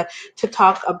Afua to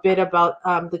talk a bit about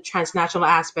the transnational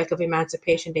aspect of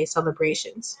Emancipation Day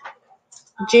celebrations.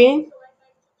 Jean?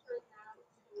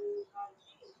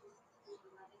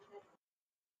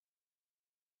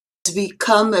 We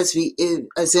come as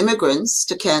immigrants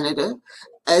to Canada,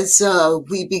 as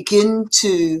we begin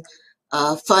to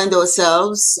find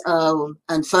ourselves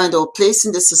and find our place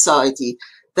in the society,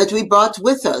 that we brought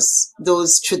with us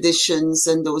those traditions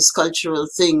and those cultural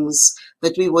things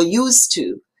that we were used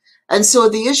to. And so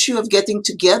the issue of getting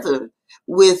together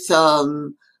with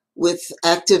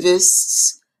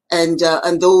activists and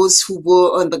those who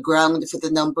were on the ground for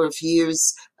the number of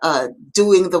years,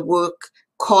 doing the work,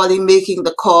 making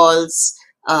the calls,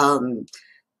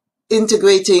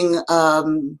 integrating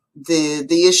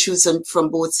the issues from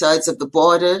both sides of the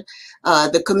border,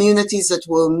 the communities that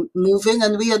were moving,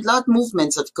 and we had lot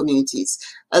movements of communities.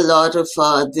 A lot of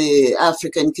the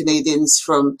African Canadians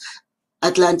from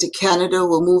Atlantic Canada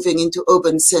were moving into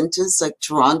urban centers like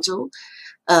Toronto.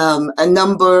 A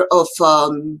number of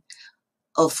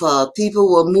people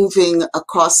were moving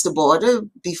across the border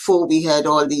before we had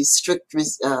all these strict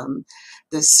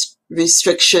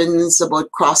restrictions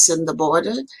about crossing the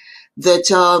border, that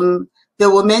there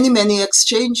were many, many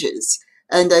exchanges.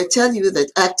 And I tell you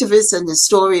that activists and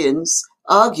historians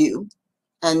argue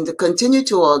and continue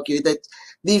to argue that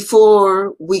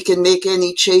before we can make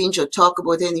any change or talk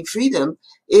about any freedom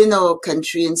in our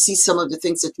country and see some of the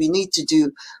things that we need to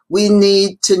do, we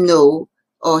need to know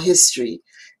our history.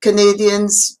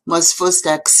 Canadians must first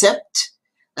accept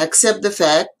the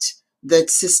fact that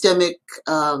systemic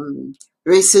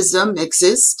racism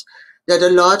exists,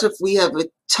 that we have a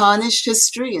tarnished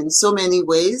history in so many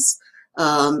ways,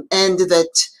 and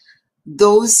that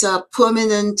those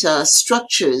permanent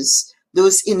structures,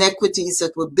 those inequities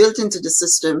that were built into the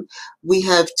system, we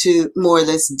have to more or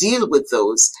less deal with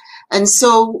those. And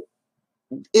so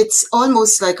it's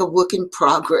almost like a work in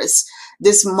progress,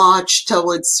 this march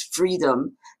towards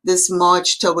freedom, this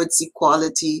march towards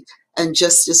equality and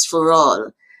justice for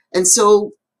all. And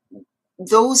so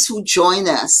those who join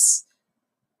us,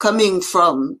 coming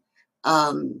from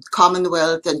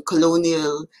Commonwealth and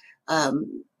colonial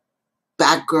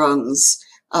backgrounds,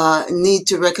 need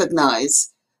to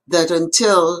recognize that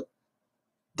until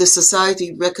the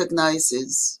society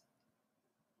recognizes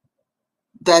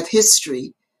that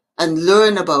history and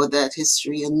learn about that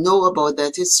history and know about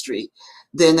that history,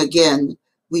 then again,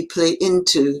 we play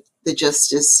into the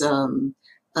justice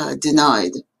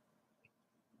denied.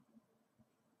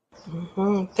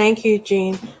 Mm-hmm. Thank you,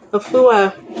 Jean.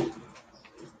 Afua.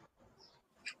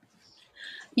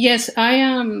 Yes, I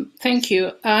am. Thank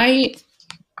you.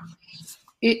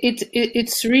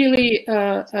 It's really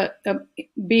a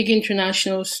big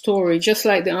international story, just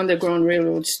like the Underground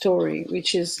Railroad story,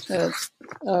 which is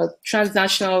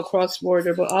transnational,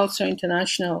 cross-border, but also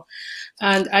international.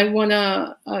 And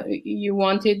you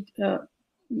wanted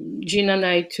Jean and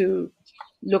I to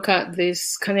look at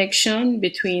this connection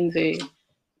between the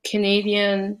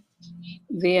Canadian,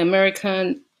 the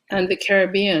American, and the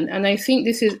Caribbean. And I think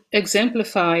this is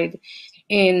exemplified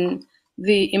in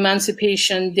the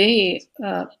Emancipation Day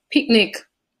picnic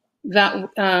that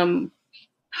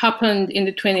happened in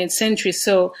the 20th century.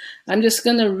 So I'm just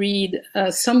going to read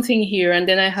something here, and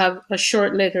then I have a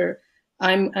short letter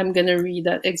I'm going to read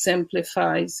that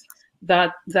exemplifies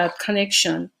that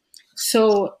connection.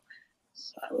 So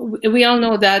we all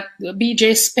know that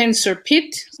B.J. Spencer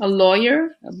Pitt, a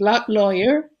black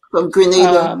lawyer from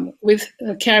Grenada, with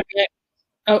Caribbean.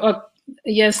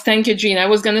 Yes, thank you, Jean. I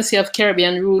was going to say of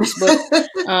Caribbean roots, but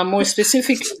more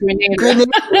specifically,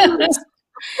 Grenada.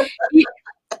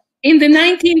 In the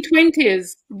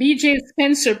 1920s, B.J.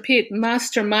 Spencer Pitt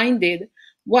masterminded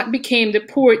what became the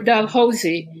Port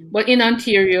Dalhousie, but in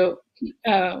Ontario,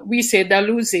 we say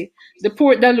Dalhousie, the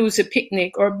Port Dalhousie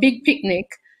Picnic or Big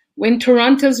Picnic, when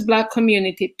Toronto's Black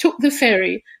community took the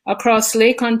ferry across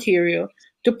Lake Ontario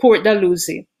to Port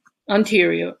Dalhousie,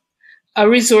 Ontario, a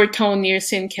resort town near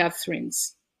St.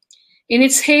 Catharines. In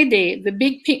its heyday, the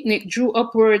Big Picnic drew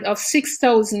upward of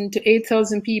 6,000 to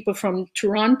 8,000 people from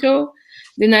Toronto,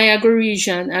 the Niagara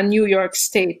region, and New York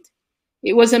State.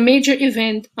 It was a major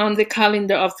event on the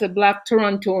calendar of the Black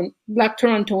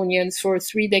Torontonians for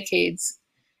 3 decades.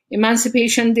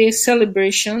 Emancipation Day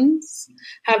celebrations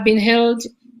have been held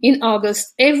in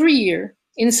August every year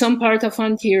in some part of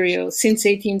Ontario since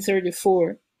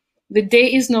 1834. The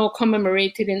day is now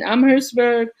commemorated in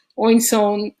Amherstburg, Owen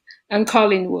Sound, and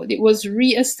Collingwood. It was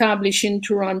re-established in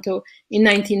Toronto in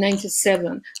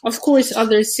 1997. Of course,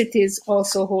 other cities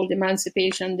also hold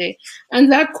Emancipation Day.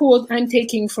 And that quote I'm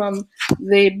taking from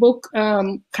the book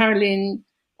Caroline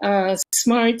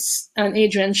Smarts and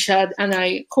Adrian Shadd and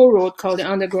I co-wrote called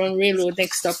The Underground Railroad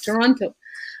Next Stop Toronto.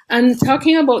 And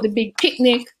talking about the Big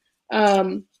Picnic,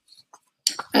 how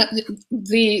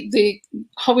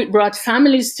it brought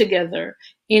families together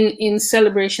in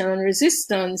celebration and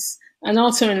resistance, and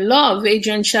also in love.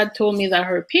 Adrian Shadd told me that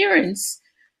her parents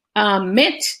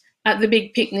met at the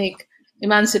Big Picnic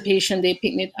Emancipation Day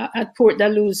picnic at Port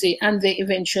Dalhousie, and they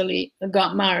eventually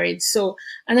got married. So,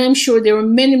 and I'm sure there were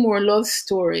many more love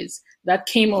stories that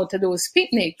came out of those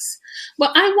picnics.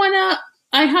 But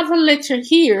I have a letter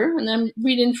here, and I'm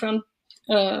reading from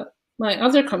my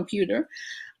other computer,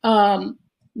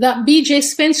 that B.J.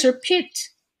 Spencer Pitt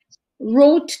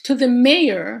wrote to the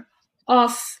mayor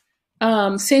of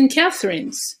St.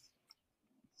 Catharines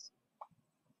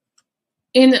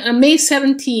in May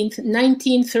 17th,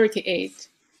 1938.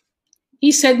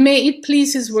 He said, "May it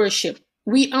please his worship,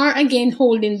 we are again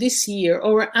holding this year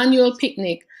our annual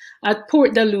picnic at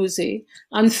Port Dalhousie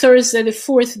on Thursday, the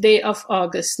 4th day of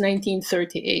August,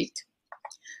 1938.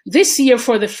 This year,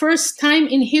 for the first time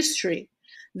in history,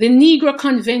 the Negro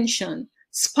Convention,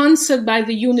 sponsored by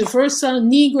the Universal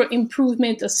Negro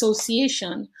Improvement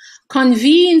Association,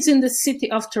 convenes in the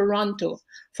city of Toronto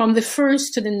from the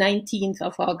 1st to the 19th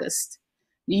of August.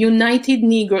 The United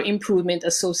Negro Improvement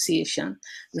Association.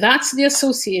 That's the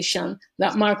association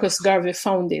that Marcus Garvey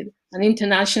founded, an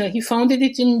international. He founded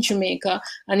it in Jamaica,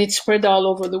 and it spread all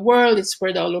over the world. It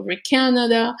spread all over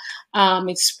Canada.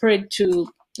 It spread to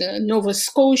Nova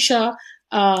Scotia,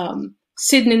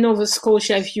 Sydney, Nova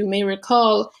Scotia, if you may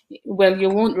recall. Well, you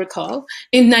won't recall.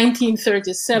 In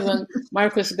 1937,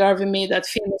 Marcus Garvey made that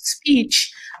famous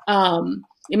speech,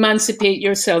 "Emancipate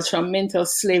yourselves from mental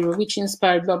slavery," which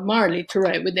inspired Bob Marley to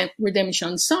write with the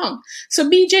Redemption Song. So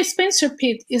B.J. Spencer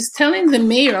Pitt is telling the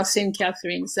mayor of St.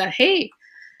 Catharines that, hey,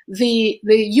 the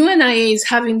UNIA is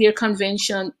having their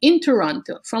convention in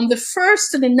Toronto from the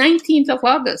 1st to the 19th of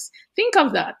August. Think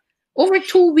of that. Over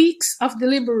 2 weeks of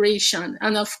deliberation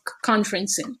and of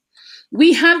conferencing.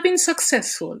 We have been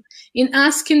successful in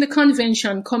asking the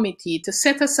convention committee to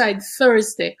set aside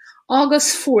Thursday,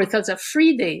 August 4th as a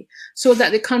free day so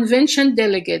that the convention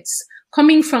delegates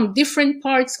coming from different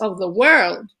parts of the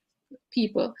world,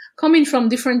 people coming from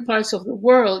different parts of the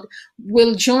world,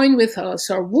 will join with us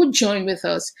or would join with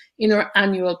us in our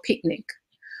annual picnic.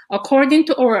 According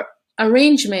to our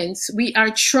arrangements, we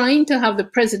are trying to have the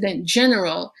President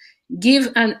General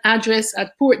give an address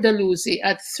at Port Dalhousie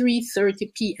at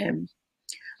 3:30 p.m.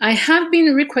 I have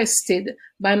been requested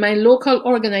by my local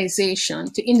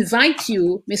organization to invite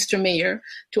you, Mr. Mayor,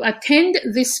 to attend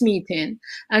this meeting,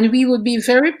 and we would be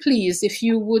very pleased if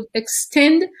you would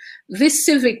extend this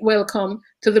civic welcome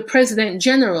to the President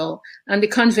General and the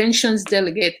convention's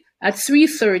delegate at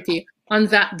 3:30 on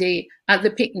that day at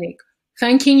the picnic.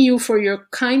 Thanking you for your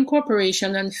kind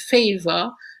cooperation and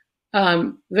favor.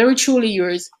 Very truly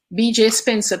yours, B.J.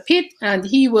 Spencer Pitt, and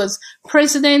he was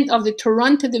president of the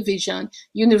Toronto Division,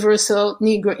 Universal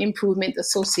Negro Improvement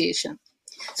Association.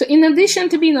 So in addition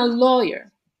to being a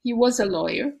lawyer, he was a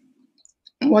lawyer,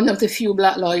 one of the few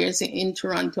Black lawyers in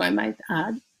Toronto, I might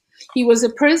add. He was the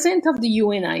president of the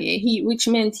UNIA, which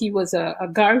meant he was a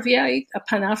Garveyite, a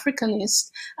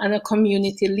Pan-Africanist, and a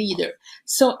community leader.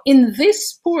 So in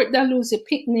this Port Dalhousie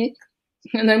picnic,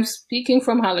 and I'm speaking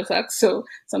from Halifax, so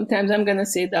sometimes I'm going to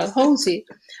say Dalhousie,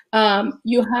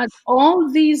 you had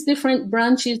all these different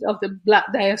branches of the Black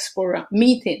diaspora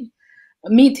meeting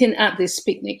at this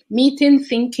picnic,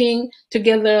 thinking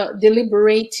together,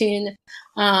 deliberating,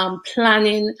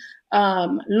 planning,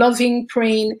 loving,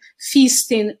 praying,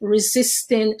 feasting,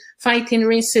 resisting, fighting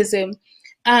racism.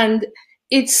 And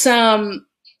it's,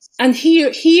 and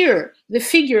here, the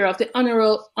figure of the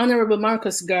Honorable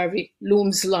Marcus Garvey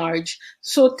looms large.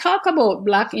 So talk about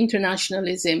Black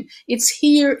internationalism. It's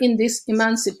here in this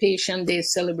Emancipation Day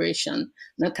celebration,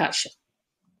 Natasha.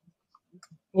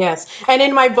 Yes. And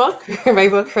in my book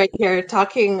right here,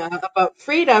 talking about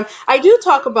freedom, I do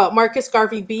talk about Marcus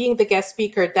Garvey being the guest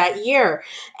speaker that year.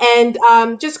 And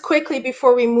just quickly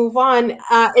before we move on,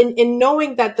 in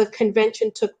knowing that the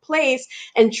convention took place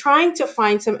and trying to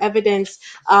find some evidence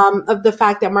of the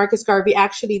fact that Marcus Garvey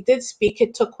actually did speak,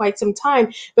 it took quite some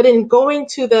time. But in going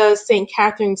to the St.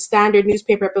 Catharines Standard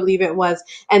newspaper, I believe it was,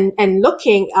 and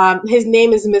looking, his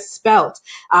name is misspelled,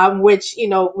 which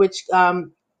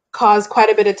caused quite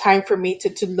a bit of time for me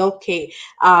to locate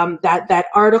that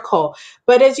article.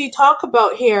 But as you talk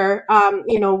about here,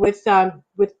 with the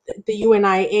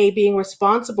UNIA being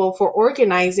responsible for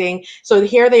organizing, so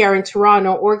here they are in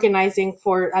Toronto organizing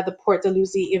for the Port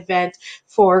Dalhousie event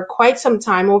for quite some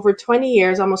time, over 20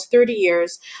 years, almost 30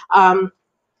 years.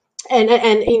 And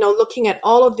looking at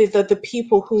all of the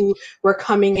people who were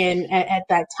coming in at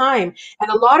that time,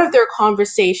 and a lot of their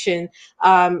conversation,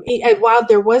 and while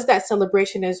there was that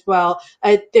celebration as well,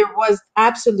 there was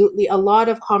absolutely a lot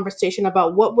of conversation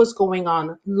about what was going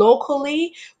on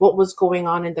locally, what was going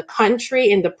on in the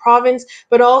country, in the province,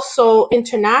 but also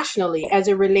internationally as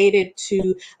it related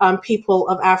to people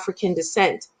of African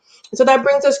descent. So that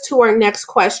brings us to our next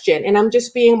question, and I'm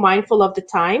just being mindful of the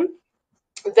time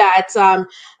that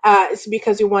it's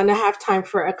because we want to have time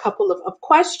for a couple of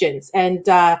questions, and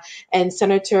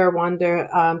Senator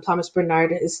Wanda Thomas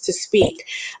Bernard is to speak.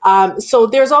 So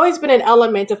there's always been an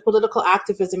element of political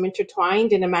activism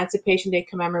intertwined in Emancipation Day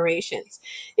commemorations.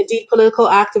 Indeed, political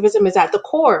activism is at the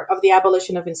core of the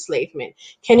abolition of enslavement.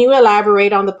 Can you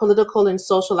elaborate on the political and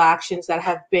social actions that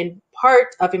have been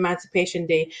part of Emancipation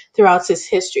Day throughout its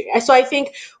history? So I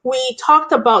think we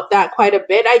talked about that quite a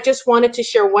bit. I just wanted to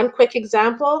share one quick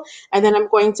example, and then I'm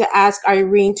going to ask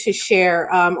Irene to share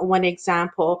one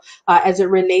example as it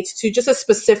relates to just a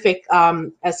specific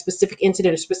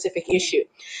incident or specific issue.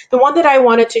 The one that I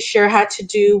wanted to share had to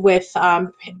do with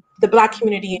the Black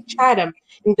community in Chatham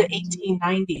in the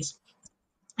 1890s.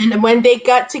 And when they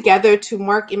got together to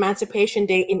mark Emancipation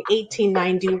Day in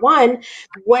 1891,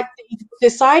 what they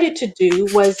decided to do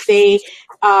was they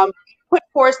put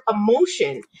forth a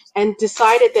motion and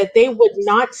decided that they would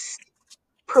not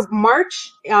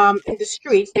march in the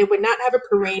streets. They would not have a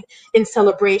parade in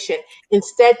celebration.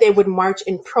 Instead, they would march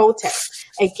in protest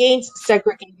against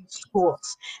segregated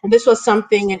schools. And this was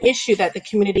an issue that the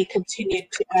community continued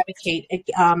to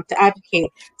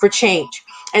advocate for change.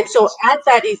 And so at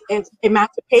that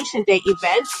Emancipation Day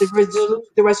event,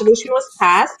 the resolution was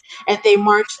passed, and they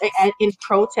marched in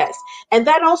protest. And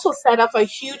that also set up a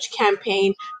huge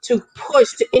campaign to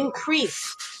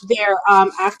increase their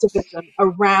activism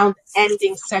around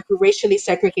ending racially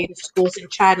segregated schools in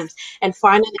Chatham. And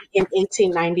finally, in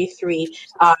 1893,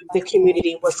 the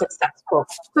community was successful.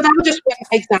 So that was just one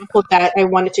example that I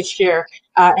wanted to share.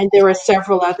 And there are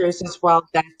several others as well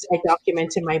that I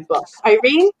document in my book.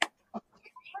 Irene?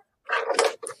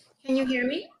 Can you hear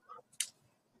me?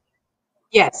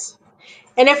 Yes.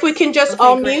 And if we can just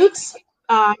all mute,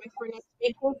 if we're not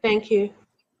speaking, thank you.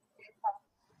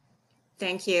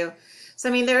 Thank you. So,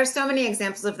 I mean, there are so many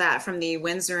examples of that from the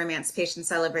Windsor Emancipation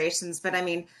celebrations, but I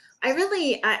mean,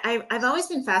 I've always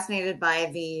been fascinated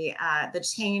by the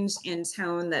change in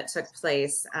tone that took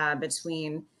place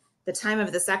between the time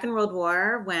of the Second World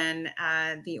War, when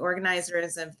the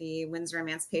organizers of the Windsor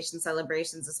Emancipation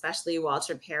celebrations, especially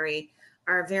Walter Perry,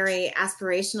 are very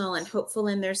aspirational and hopeful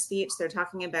in their speech. They're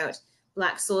talking about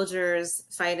Black soldiers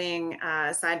fighting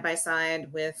side by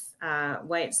side with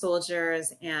white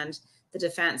soldiers, and the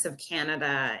defense of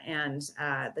Canada, and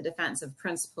the defense of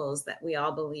principles that we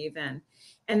all believe in.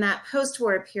 And that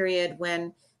post-war period,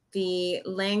 when the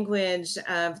language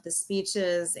of the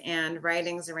speeches and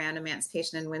writings around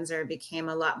emancipation in Windsor became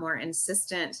a lot more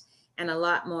insistent and a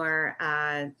lot more,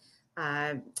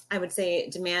 I would say,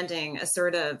 demanding,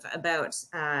 assertive about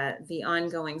the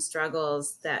ongoing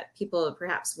struggles that people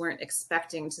perhaps weren't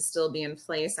expecting to still be in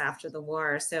place after the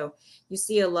war. So you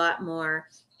see a lot more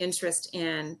interest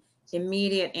in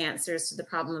immediate answers to the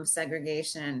problem of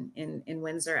segregation in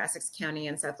Windsor, Essex County,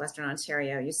 and Southwestern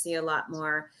Ontario. You see a lot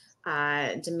more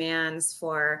demands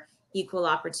for equal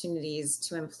opportunities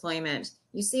to employment.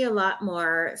 You see a lot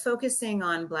more focusing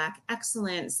on Black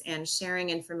excellence and sharing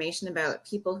information about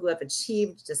people who have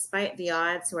achieved despite the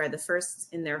odds, who are the first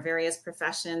in their various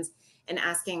professions, and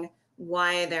asking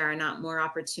why there are not more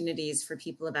opportunities for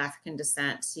people of African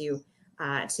descent to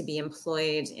be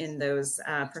employed in those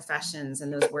professions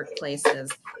and those workplaces.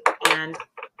 And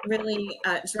really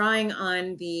drawing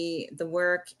on the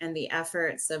work and the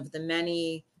efforts of the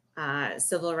many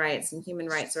civil rights and human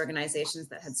rights organizations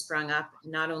that had sprung up,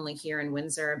 not only here in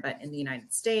Windsor, but in the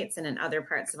United States and in other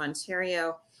parts of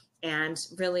Ontario, and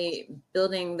really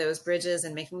building those bridges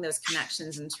and making those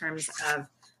connections in terms of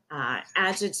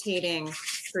agitating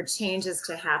for changes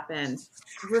to happen,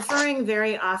 referring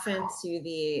very often to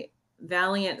the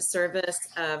valiant service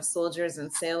of soldiers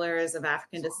and sailors of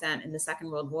African descent in the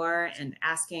Second World War, and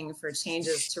asking for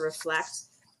changes to reflect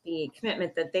the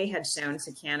commitment that they had shown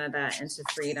to Canada and to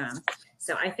freedom.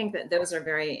 So I think that those are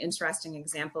very interesting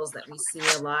examples that we see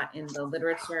a lot in the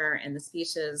literature and the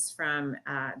speeches from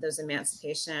those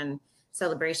emancipation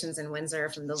celebrations in Windsor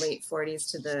from the late 40s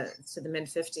to the mid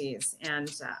 50s.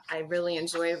 And I really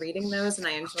enjoy reading those, and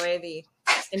I enjoy the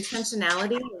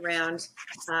intentionality around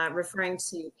referring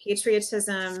to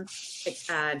patriotism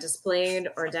displayed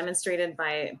or demonstrated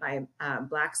by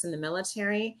Blacks in the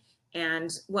military,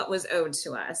 and what was owed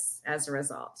to us as a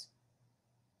result.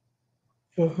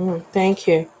 Mm-hmm. Thank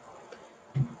you.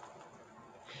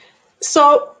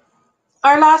 So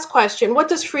our last question, what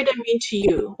does freedom mean to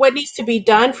you? What needs to be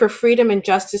done for freedom and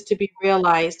justice to be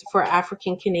realized for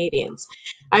African Canadians?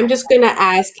 I'm just going to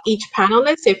ask each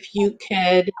panelist if you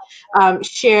could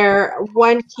share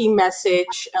one key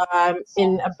message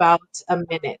in about a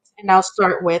minute. And I'll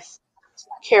start with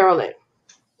Carolyn.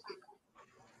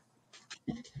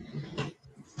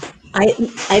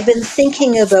 I've been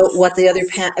thinking about what the other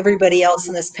everybody else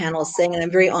in this panel is saying, and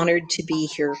I'm very honored to be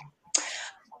here.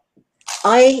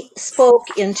 I spoke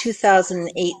in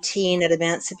 2018 at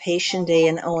Emancipation Day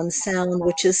in Owen Sound,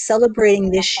 which is celebrating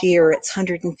this year its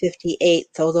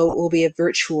 158th, although it will be a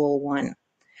virtual one.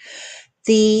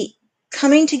 The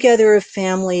coming together of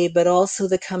family, but also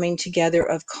the coming together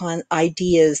of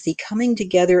ideas, the coming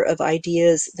together of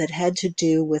ideas that had to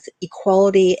do with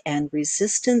equality and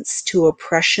resistance to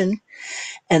oppression,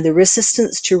 and the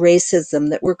resistance to racism,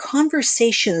 that were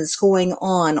conversations going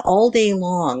on all day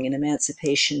long in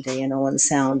Emancipation Day in Owen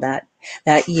Sound that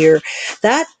year.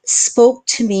 That spoke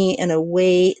to me in a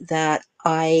way that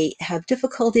I have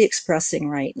difficulty expressing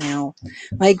right now.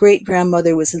 My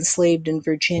great-grandmother was enslaved in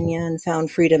Virginia and found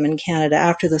freedom in Canada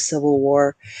after the Civil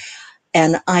War.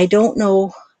 And I don't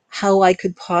know how I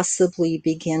could possibly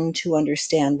begin to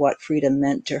understand what freedom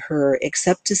meant to her,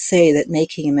 except to say that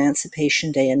making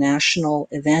Emancipation Day a national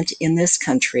event in this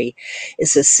country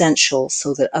is essential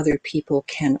so that other people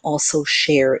can also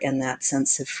share in that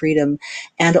sense of freedom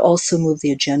and also move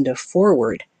the agenda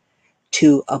forward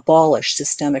to abolish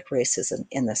systemic racism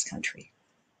in this country.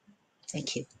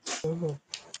 Thank you.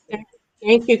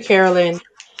 Thank you, Carolyn.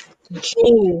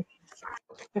 Jean,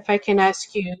 if I can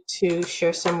ask you to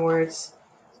share some words.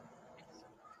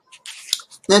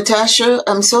 Natasha,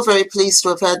 I'm so very pleased to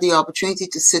have had the opportunity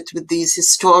to sit with these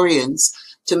historians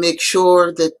to make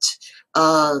sure that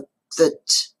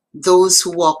that those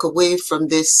who walk away from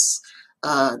this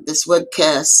this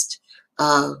webcast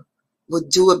would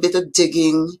do a bit of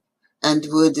digging and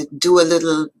would do a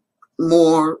little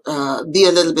more, be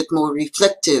a little bit more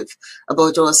reflective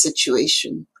about our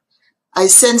situation. I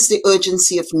sense the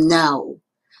urgency of now.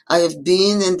 I have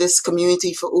been in this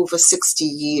community for over 60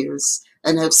 years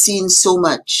and have seen so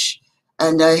much.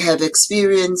 And I have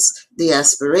experienced the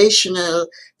aspirational,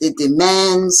 the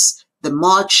demands, the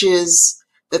marches,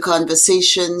 the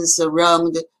conversations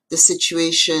around the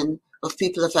situation of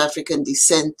people of African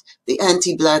descent, the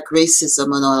anti-Black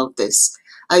racism and all of this.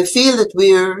 I feel that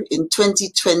we're in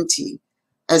 2020,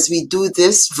 as we do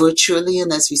this virtually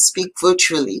and as we speak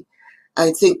virtually,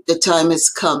 I think the time has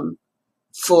come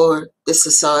for the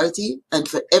society and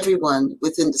for everyone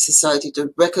within the society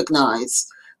to recognize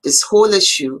this whole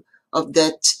issue of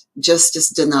that justice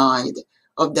denied,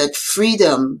 of that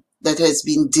freedom that has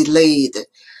been delayed.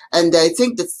 And I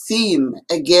think the theme,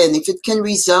 again, if it can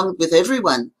resound with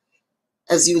everyone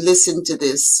as you listen to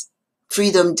this,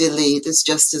 freedom delayed is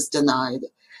justice denied.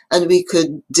 And we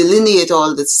could delineate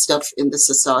all this stuff in the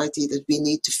society that we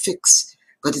need to fix.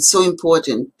 But it's so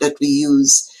important that we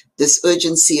use this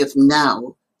urgency of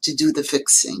now to do the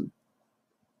fixing.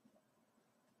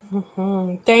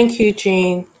 Thank you,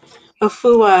 Jean.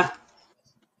 Afua.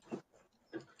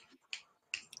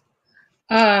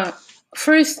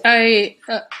 First, I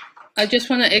just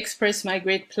want to express my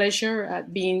great pleasure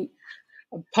at being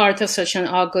a part of such an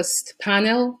august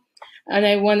panel. And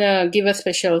I want to give a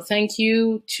special thank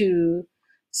you to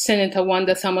Senator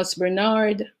Wanda Thomas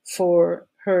Bernard for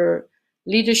her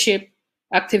leadership,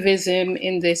 activism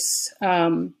in this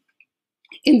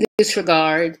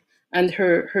regard, and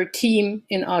her team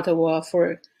in Ottawa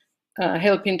for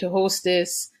helping to host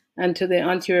this, and to the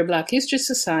Ontario Black History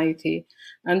Society,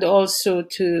 and also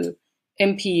to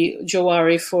MP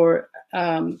Jowhari for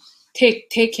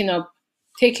taking up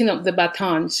the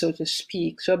baton, so to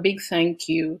speak. So a big thank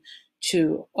you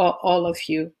to all of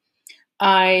you.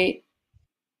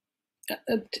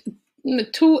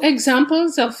 Two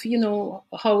examples of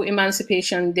how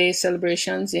Emancipation Day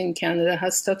celebrations in Canada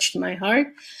has touched my heart.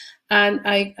 And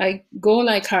I go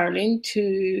like Harlan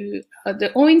to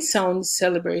the Owen Sound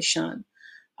celebration.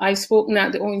 I spoke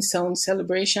at the Owen Sound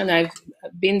celebration. I've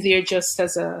been there just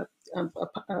as a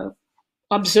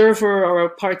observer or a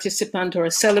participant or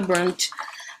a celebrant,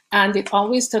 and it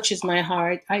always touches my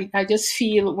heart. I just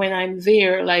feel when I'm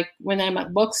there, like when I'm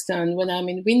at Buxton, when I'm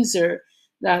in Windsor,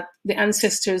 that the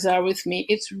ancestors are with me.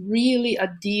 It's really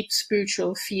a deep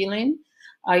spiritual feeling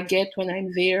I get when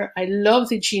I'm there. I love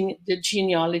the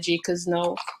genealogy, because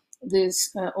now these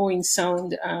Owen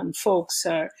Sound folks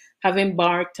have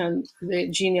embarked on the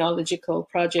genealogical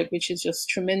project, which is just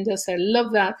tremendous. I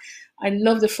love that. I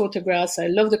love the photographs. I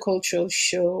love the cultural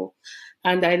show.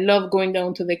 And I love going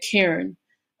down to the cairn.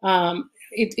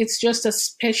 It's just a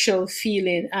special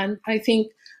feeling. And I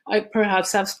think I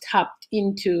perhaps have tapped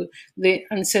into the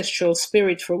ancestral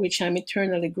spirit, for which I'm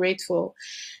eternally grateful.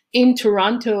 In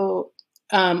Toronto,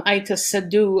 Aita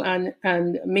Sadu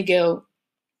and Miguel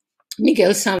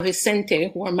San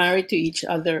Vicente, who are married to each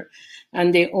other,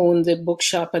 and they own the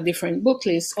bookshop, A Different Book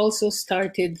List, also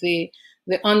started the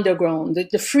the underground,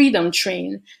 the freedom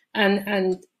train,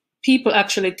 and people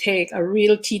actually take a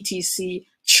real TTC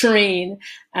train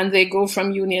and they go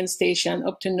from Union Station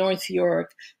up to North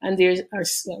York, and there are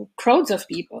crowds of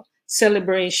people,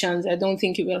 celebrations. I don't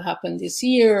think it will happen this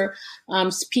year.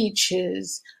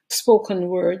 Speeches, spoken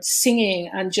words, singing,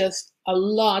 and just a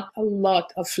lot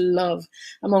of love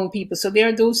among people. So there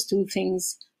are those two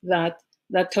things that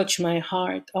touch my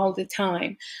heart all the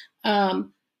time.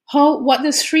 What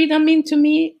does freedom mean to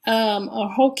me? Or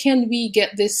how can we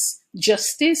get this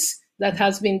justice that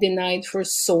has been denied for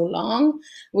so long?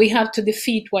 We have to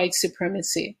defeat white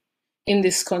supremacy in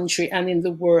this country and in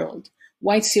the world.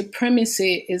 White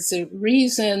supremacy is the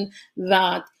reason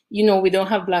that, we don't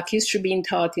have Black history being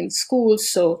taught in schools,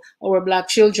 so our Black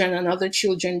children and other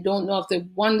children don't know of the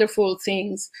wonderful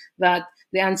things that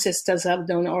the ancestors have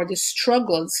done or the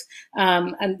struggles.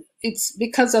 And it's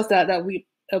because of that we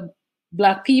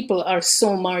Black people are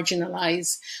so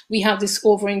marginalized. We have this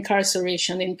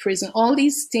over-incarceration in prison. All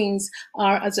these things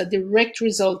are as a direct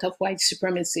result of white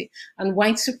supremacy. And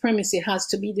white supremacy has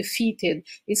to be defeated.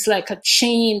 It's like a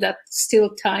chain that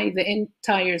still ties the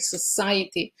entire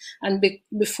society. And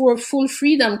before full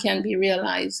freedom can be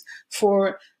realized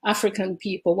for African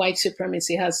people, white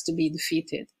supremacy has to be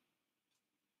defeated.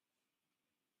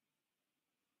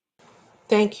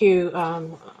 Thank you,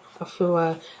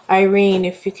 Afua. Irene,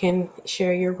 if you can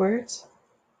share your words.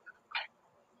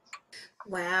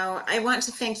 Wow. I want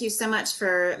to thank you so much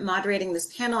for moderating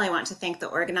this panel. I want to thank the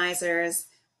organizers.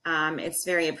 It's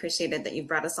very appreciated that you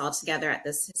brought us all together at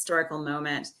this historical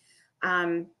moment.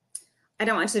 I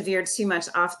don't want to veer too much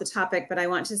off the topic, but I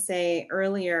want to say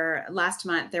earlier, last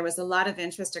month, there was a lot of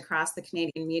interest across the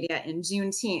Canadian media in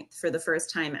Juneteenth for the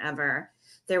first time ever.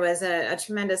 There was a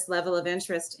tremendous level of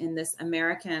interest in this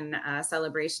American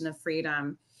celebration of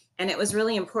freedom. And it was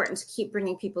really important to keep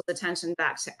bringing people's attention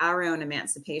back to our own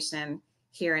emancipation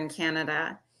here in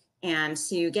Canada, and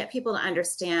to get people to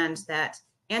understand that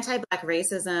anti-Black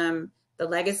racism, the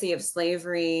legacy of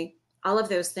slavery, all of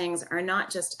those things are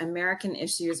not just American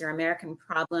issues or American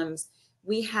problems.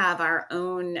 We have our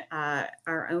own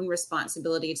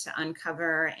responsibility to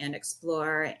uncover and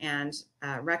explore and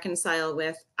reconcile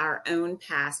with our own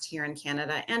past here in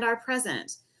Canada and our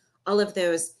present. All of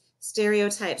those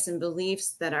stereotypes and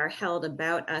beliefs that are held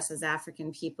about us as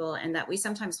African people and that we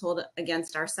sometimes hold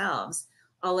against ourselves.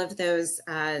 All of those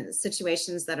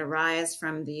situations that arise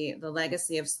from the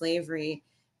legacy of slavery,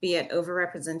 be it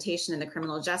overrepresentation in the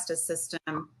criminal justice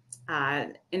system,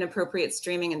 inappropriate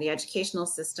streaming in the educational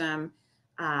system,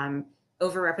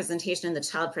 overrepresentation in the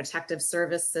child protective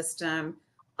service system,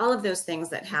 all of those things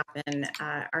that happen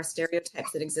are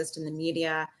stereotypes that exist in the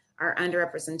media, are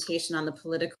underrepresentation on the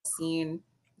political scene,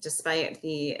 despite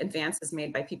the advances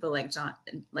made by people like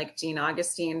Jean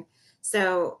Augustine.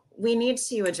 So we need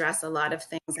to address a lot of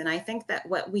things. And I think that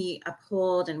what we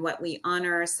uphold and what we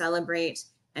honor, celebrate,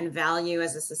 and value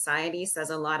as a society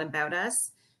says a lot about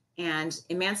us. And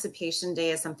Emancipation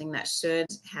Day is something that should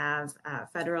have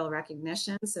federal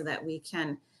recognition so that we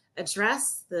can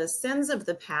address the sins of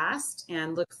the past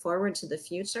and look forward to the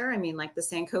future. I mean, like the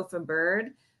Sankofa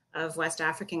bird of West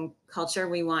African culture,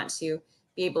 we want to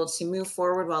be able to move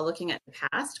forward while looking at the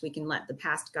past. We can let the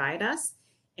past guide us.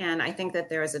 And I think that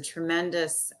there is a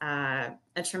tremendous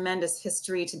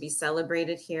history to be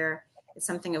celebrated here. It's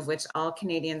something of which all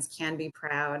Canadians can be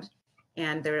proud.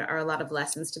 And there are a lot of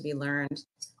lessons to be learned.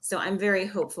 So I'm very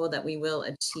hopeful that we will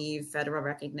achieve federal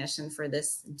recognition for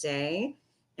this day,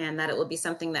 and that it will be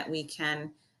something that we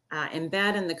can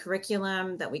embed in the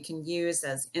curriculum, that we can use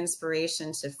as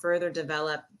inspiration to further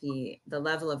develop the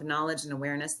level of knowledge and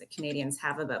awareness that Canadians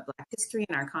have about Black history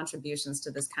and our contributions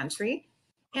to this country,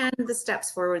 and the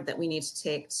steps forward that we need to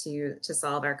take to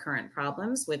solve our current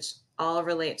problems, which all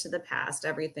relate to the past.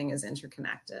 Everything is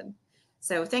interconnected.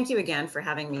 So thank you again for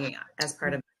having me as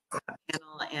part of the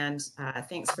panel, and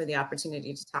thanks for the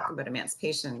opportunity to talk about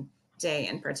Emancipation Day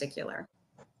in particular.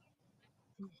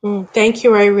 Thank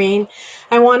you, Irene.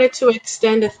 I wanted to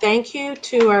extend a thank you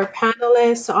to our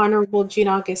panelists, Honorable Jean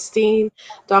Augustine,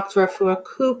 Dr. Afua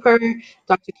Cooper,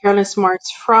 Dr. Carolyn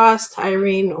Smarts Frost,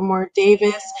 Irene Moore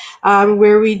Davis,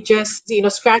 where we just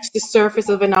scratched the surface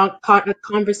of a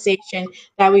conversation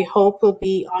that we hope will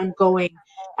be ongoing.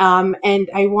 And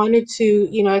I wanted to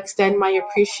extend my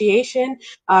appreciation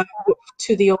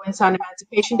to the Owen Sound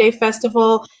Emancipation Day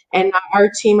Festival and our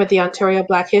team at the Ontario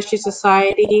Black History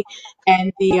Society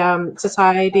and the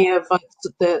Society of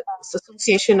the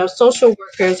Association of Social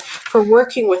Workers for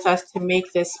working with us to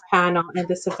make this panel and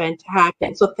this event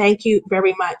happen. So thank you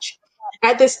very much.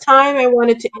 At this time, I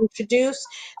wanted to introduce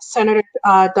Senator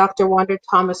Dr. Wanda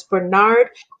Thomas Bernard,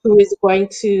 who is going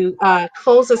to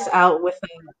close us out with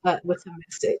a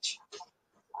message.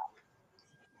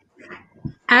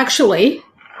 Actually,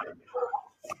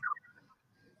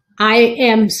 I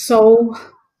am so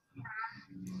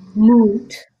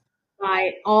moved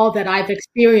by all that I've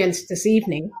experienced this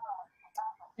evening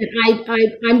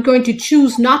that I'm going to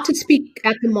choose not to speak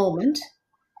at the moment.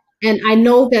 And I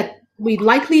know that we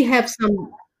likely have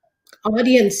some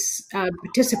audience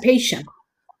participation.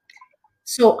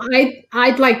 So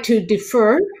I'd like to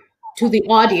defer to the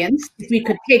audience. If we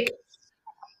could take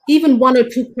even one or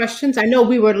two questions. I know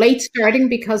we were late starting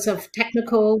because of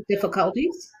technical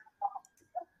difficulties.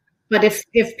 But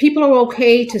if people are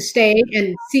okay to stay,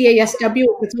 and CASW,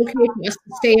 if it's okay for us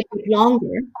to stay a bit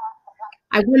longer,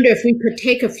 I wonder if we could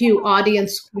take a few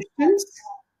audience questions,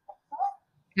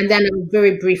 and then I'll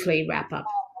very briefly wrap up.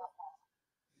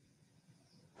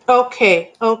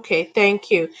 Okay,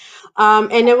 thank you.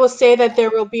 And it will say that there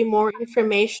will be more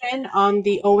information on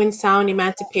the Owen Sound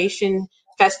Emancipation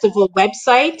Festival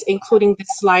website, including this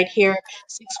slide here,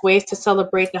 6 ways to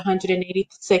celebrate the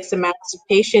 186th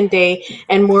Emancipation Day,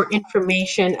 and more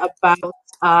information about,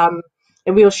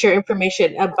 and we will share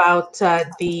information about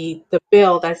the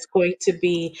bill that's going to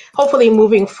be hopefully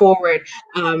moving forward,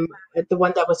 the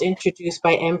one that was introduced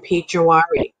by MP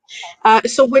Jowhari.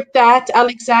 So with that,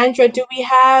 Alexandra, do we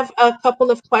have a couple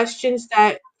of questions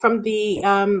that from the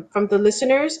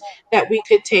listeners that we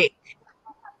could take?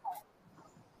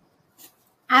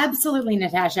 Absolutely,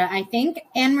 Natasha. I think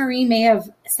Anne-Marie may have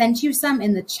sent you some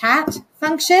in the chat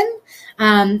function.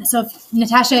 So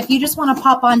Natasha, if you just want to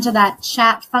pop onto that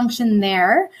chat function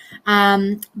there,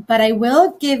 but I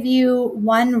will give you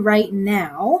one right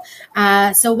now.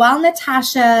 So while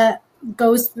Natasha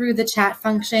goes through the chat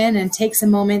function and takes a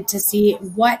moment to see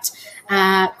what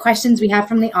questions we have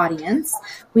from the audience,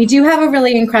 we do have a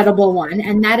really incredible one,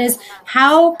 and that is,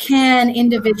 how can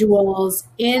individuals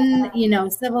in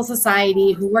civil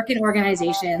society who work in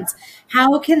organizations,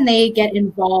 how can they get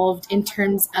involved in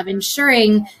terms of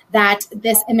ensuring that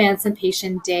this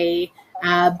Emancipation Day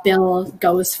bill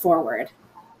goes forward?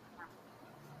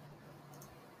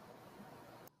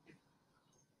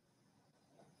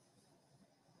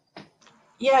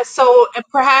 Yeah, so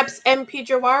perhaps MP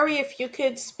Jowhari, if you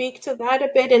could speak to that a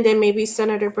bit, and then maybe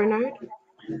Senator Bernard,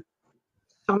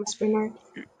 Thomas Bernard.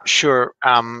 Sure.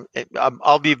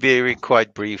 I'll be very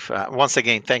quite brief. Once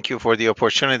again, thank you for the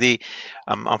opportunity.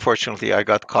 Unfortunately, I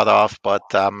got cut off, but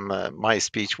my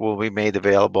speech will be made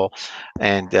available,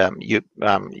 and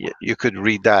you could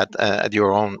read that at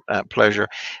your own pleasure.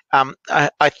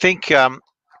 I think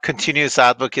continuous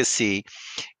advocacy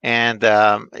and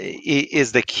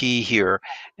is the key here,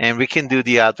 and we can do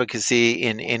the advocacy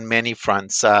in many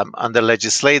fronts. On the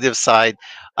legislative side,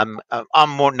 I'm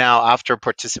more now, after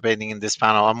participating in this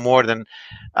panel, I'm more than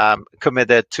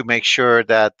committed to make sure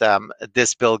that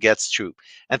this bill gets through.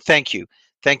 And thank you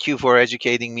for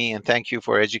educating me, and thank you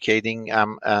for educating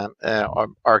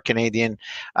our Canadian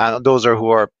those who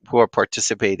are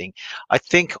participating. I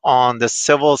think on the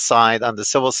civil side, on the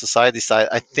civil society side,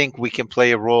 I think we can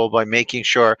play a role by making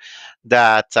sure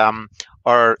that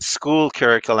our school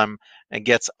curriculum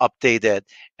gets updated,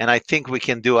 and I think we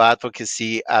can do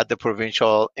advocacy at the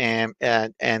provincial and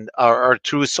our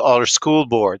through our school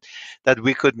board, that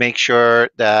we could make sure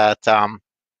that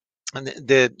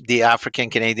the African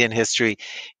Canadian history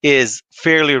is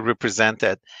fairly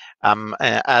represented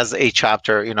as a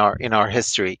chapter in our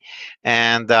history,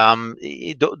 and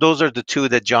those are the two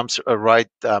that jumps right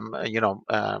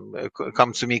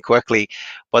comes to me quickly.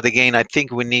 But again, I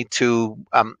think we need to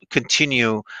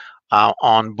continue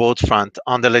on both front,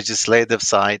 on the legislative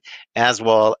side as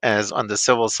well as on the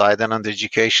civil side and on the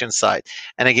education side.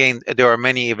 And again, there are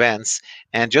many events,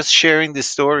 and just sharing the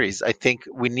stories. I think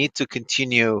we need to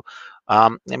continue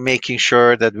making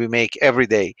sure that we make every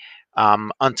day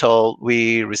until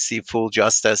we receive full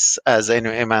justice as an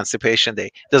Emancipation Day.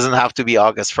 It doesn't have to be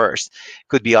August 1st. It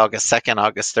could be August 2nd,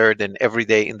 August 3rd, and every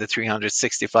day in the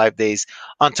 365 days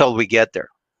until we get there.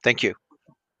 Thank you.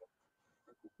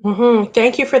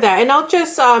 Thank you for that. And I'll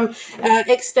just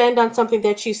extend on something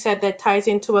that you said that ties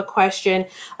into a question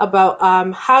about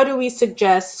how do we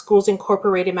suggest schools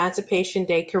incorporate Emancipation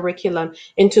Day curriculum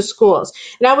into schools.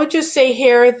 And I would just say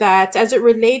here that as it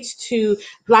relates to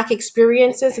Black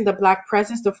experiences and the Black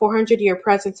presence, the 400-year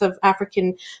presence of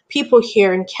African people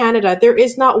here in Canada, there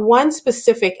is not one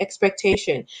specific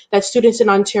expectation that students in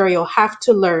Ontario have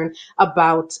to learn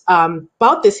about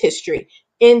this history.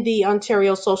 in the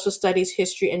Ontario Social Studies,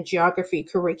 History, and Geography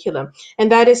curriculum.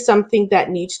 And that is something that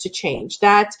needs to change.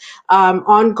 That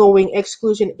ongoing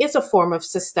exclusion is a form of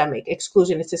systemic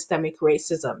exclusion and systemic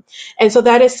racism. And so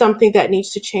that is something that needs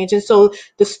to change. And so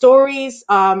the stories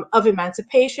of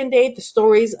Emancipation Day, the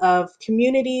stories of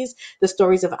communities, the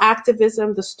stories of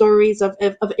activism, the stories of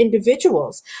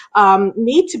individuals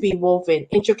need to be woven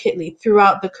intricately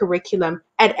throughout the curriculum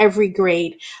at every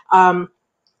grade.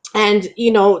 And,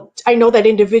 you know, I know that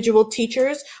individual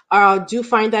teachers do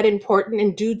find that important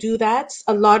and do that.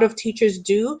 A lot of teachers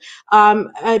do.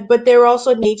 But there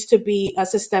also needs to be a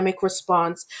systemic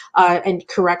response and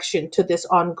correction to this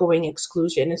ongoing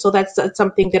exclusion. And so that's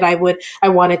something that I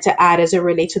wanted to add as it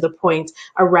relates to the point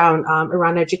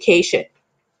around education.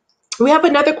 We have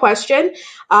another question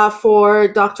for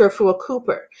Dr. Afua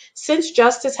Cooper. Since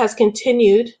justice has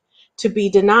continued to be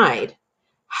denied,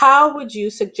 how would you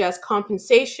suggest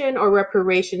compensation or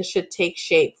reparations should take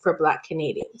shape for Black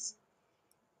Canadians?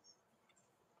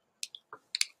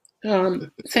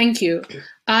 Thank you.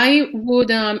 I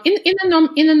would,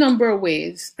 in a number of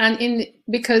ways, and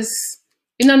because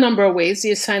in a number of ways,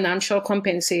 there's financial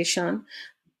compensation,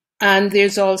 and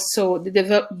there's also the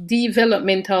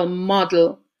developmental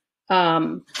model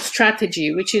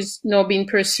strategy, which is now being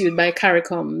pursued by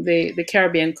CARICOM, the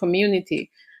Caribbean community.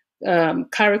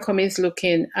 CARICOM is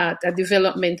looking at a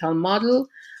developmental model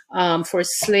for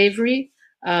slavery,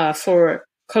 for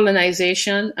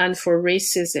colonization, and for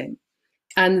racism.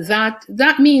 And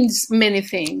that means many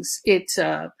things. It's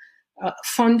a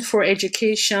fund for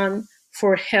education,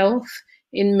 for health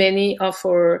in many of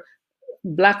our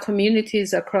Black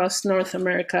communities across North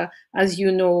America. As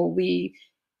you know,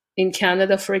 in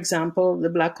Canada, for example, the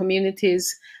Black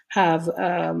communities have,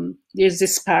 there's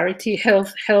disparity,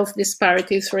 health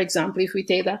disparities. For example, if we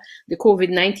take the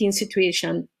COVID-19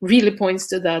 situation really points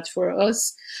to that for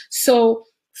us. So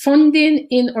funding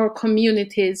in our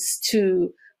communities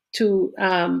to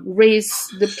raise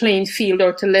the playing field,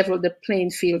 or to level the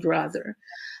playing field rather.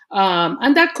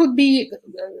 And that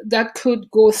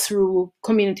could go through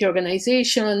community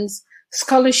organizations,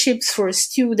 scholarships for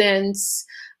students,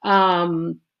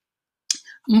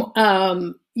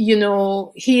 you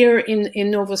know, here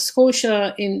in Nova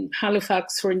Scotia, in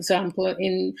Halifax, for example,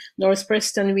 in North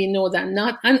Preston, we know that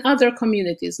and other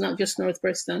communities, not just North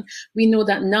Preston, we know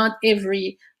that not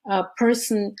every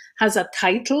person has a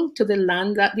title to the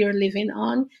land that they're living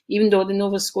on, even though the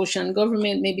Nova Scotian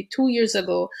government maybe 2 years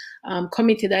ago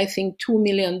committed, I think, $2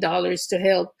 million to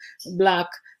help Black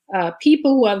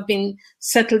people who have been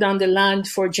settled on the land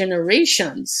for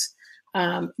generations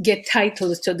get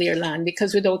titles to their land,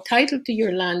 because without title to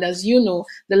your land, as you know,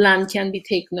 the land can be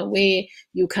taken away,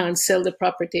 you can't sell the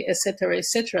property, etc.,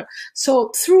 etc.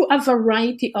 So through a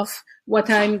variety of what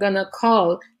I'm gonna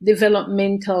call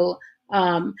developmental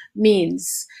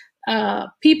means,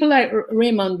 people like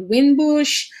Raymond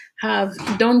Winbush have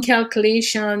done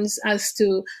calculations as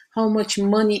to how much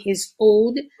money is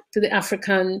owed to the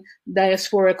African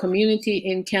diaspora community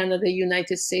in Canada,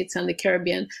 United States, and the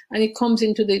Caribbean, and it comes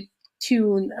into the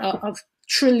tune of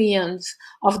trillions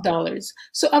of dollars.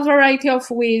 So a variety of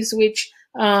ways which,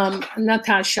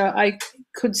 Natasha, I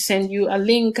could send you a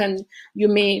link and you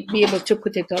may be able to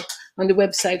put it up on the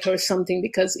website or something,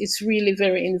 because it's really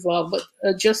very involved,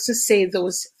 but just to say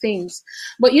those things.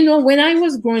 But you know, when I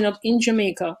was growing up in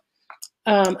Jamaica,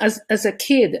 as a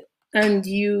kid, and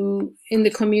you in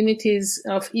the communities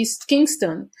of East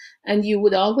Kingston, and you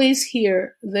would always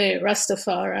hear the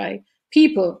Rastafari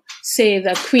people say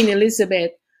that Queen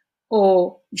Elizabeth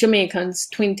owed Jamaicans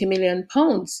 20 million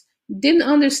pounds. Didn't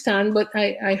understand, but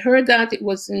I heard that it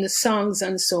was in the songs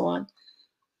and so on.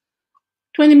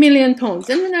 20 million pounds.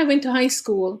 And when I went to high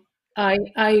school,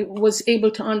 I was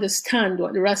able to understand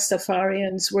what the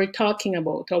Rastafarians were talking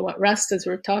about, or what Rastas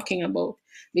were talking about,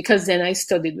 because then I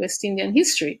studied West Indian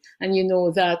history. And you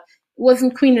know that it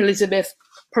wasn't Queen Elizabeth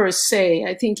per se.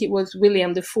 I think it was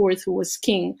William IV, who was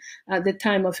king at the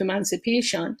time of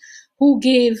emancipation, who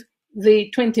gave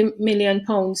the 20 million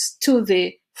pounds to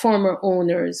the former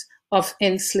owners of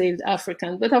enslaved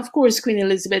Africans. But of course, Queen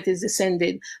Elizabeth is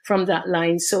descended from that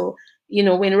line. So, you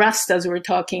know, when Rastas were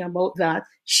talking about that,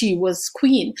 she was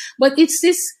queen. But it's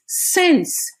this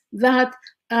sense that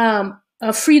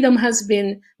freedom has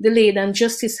been delayed and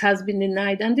justice has been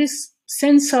denied, and this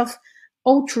sense of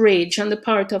outrage on the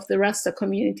part of the Rasta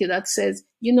community that says,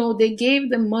 you know, they gave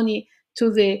the money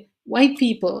to the White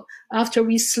people, after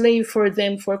we slaved for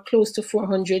them for close to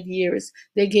 400 years,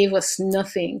 they gave us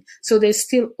nothing. So they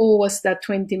still owe us that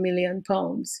 20 million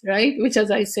pounds, right? Which,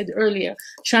 as I said earlier,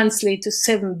 translate to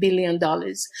 $7 billion.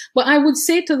 But I would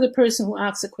say to the person who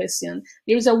asked the question,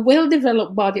 there is a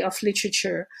well-developed body of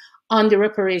literature on the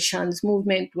reparations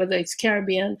movement, whether it's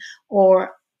Caribbean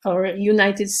or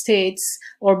United States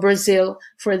or Brazil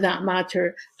for that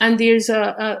matter. And there's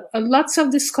a lots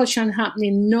of discussion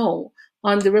happening now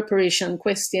on the reparation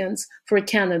questions for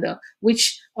Canada,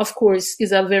 which of course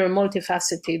is a very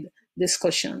multifaceted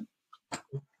discussion.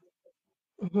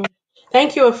 Mm-hmm.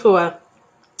 Thank you, Afua.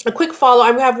 A quick follow.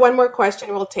 I have one more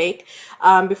question we'll take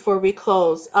before we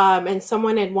close. And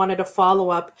someone had wanted a follow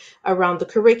up around the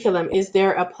curriculum. Is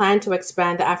there a plan to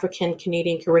expand the African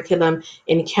Canadian curriculum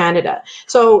in Canada?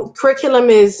 So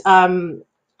curriculum is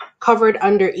covered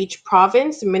under each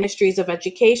province, ministries of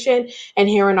education, and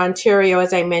here in Ontario,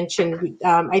 as I mentioned,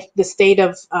 the state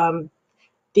of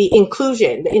the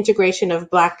inclusion, the integration of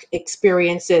Black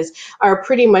experiences are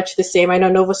pretty much the same. I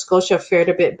know Nova Scotia fared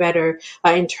a bit better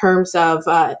in terms of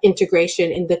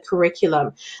integration in the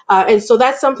curriculum. And so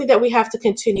that's something that we have to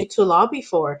continue to lobby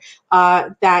for,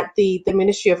 that the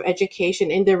Ministry of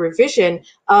Education in the revision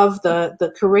of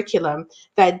the curriculum,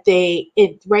 that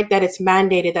that it's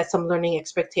mandated that some learning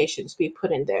expectations be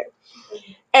put in there.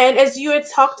 And as you had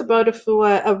talked about,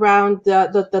 Afua, around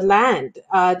the land,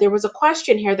 there was a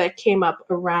question here that came up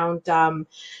around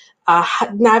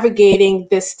navigating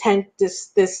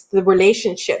the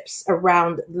relationships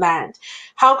around land.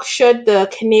 How should the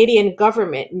Canadian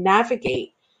government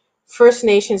navigate First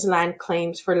Nations land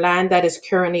claims for land that is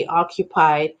currently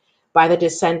occupied by the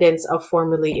descendants of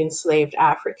formerly enslaved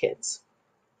Africans?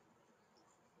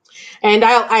 And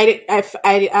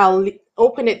I'll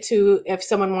open it to if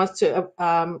someone wants to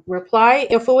reply.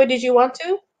 Afua, did you want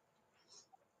to?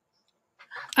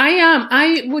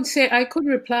 I would say I could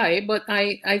reply, but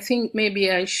I think maybe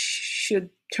I should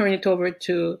turn it over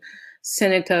to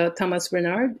Senator Thomas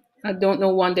Bernard. I don't know,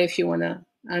 Wanda, if you want to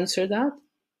answer that.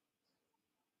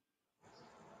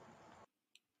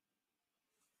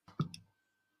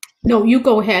 No, you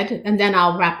go ahead, and then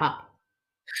I'll wrap up.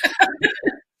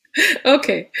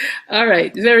 Okay. All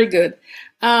right. Very good.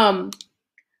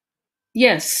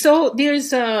 Yes. So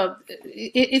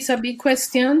it's a big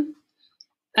question.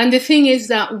 And the thing is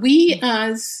that we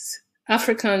as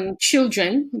African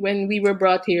children, when we were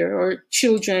brought here, or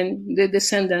children, the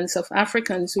descendants of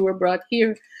Africans who were brought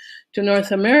here to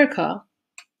North America,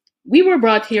 we were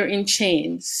brought here in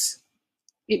chains.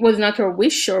 It was not our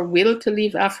wish or will to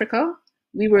leave Africa.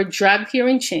 We were dragged here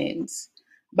in chains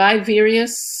by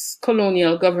various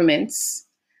colonial governments.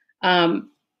 And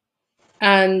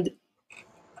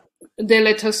they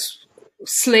let us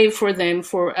slave for them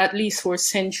for at least 4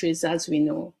 centuries, as we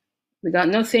know. We got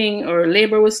nothing. Our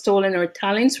labor was stolen, our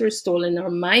talents were stolen, our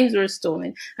minds were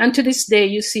stolen. And to this day,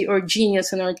 you see our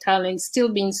genius and our talents still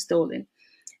being stolen,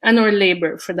 and our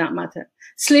labor for that matter.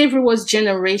 Slavery was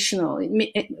generational,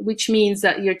 which means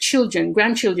that your children,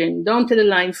 grandchildren, down to the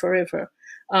line forever,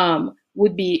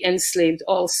 would be enslaved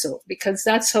also, because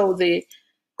that's how the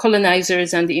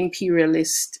colonizers and the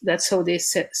imperialists, that's how they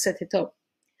set it up.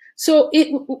 So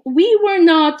we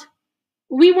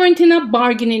weren't in a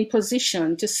bargaining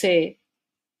position to say,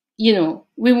 we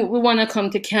want to come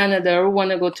to Canada or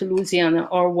want to go to Louisiana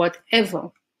or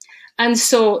whatever. And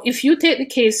so if you take the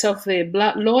case of the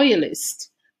Black loyalists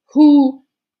who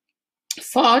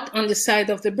fought on the side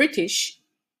of the British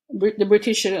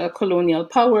colonial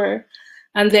power,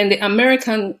 and then the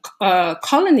American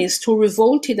colonists who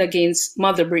revolted against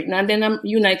Mother Britain, and then the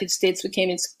United States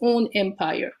became its own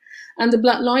empire. And the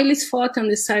Black loyalists fought on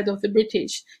the side of the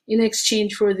British in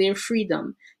exchange for their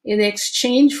freedom. In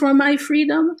exchange for my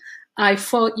freedom, I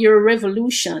fought your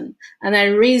revolution, and I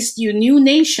raised you new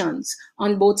nations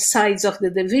on both sides of the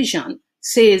division,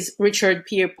 says Richard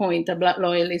Pierpoint, a Black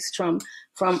loyalist from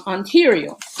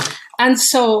Ontario. And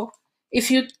so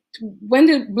when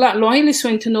the Black loyalists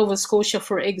went to Nova Scotia,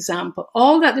 for example,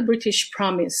 all that the British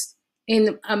promised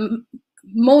in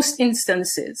most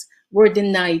instances were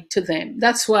denied to them.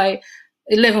 That's why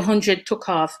 1100 took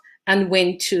off and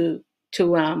went to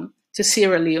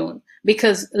Sierra Leone,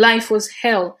 because life was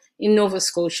hell in Nova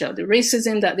Scotia. The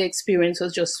racism that they experienced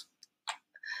was just,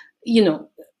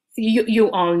 you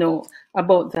all know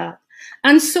about that.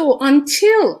 And so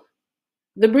until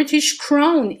the British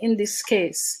Crown in this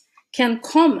case can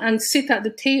come and sit at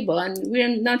the table, and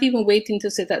we're not even waiting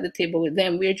to sit at the table with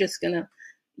them, we're just gonna,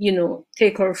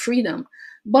 take our freedom.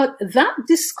 But that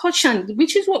discussion,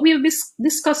 which is what we have been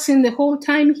discussing the whole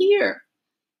time here,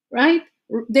 right?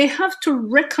 They have to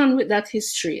reckon with that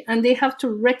history, and they have to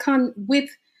reckon with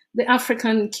the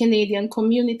African Canadian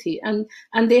community, and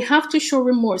they have to show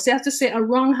remorse. They have to say a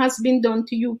wrong has been done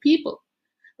to you people,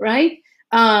 right?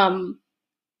 In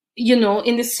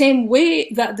the same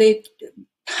way that they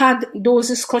had those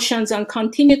discussions and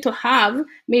continue to have,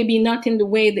 maybe not in the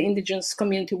way the indigenous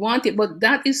community wanted, but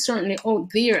that is certainly out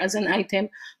there as an item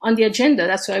on the agenda.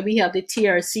 That's why we have the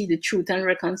TRC, the Truth and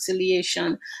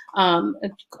Reconciliation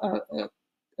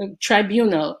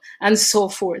Tribunal, and so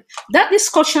forth. That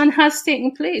discussion has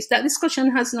taken place. That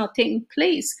discussion has not taken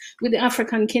place with the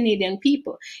African Canadian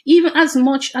people. Even as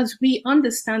much as we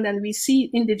understand and we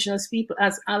see indigenous people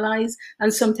as allies,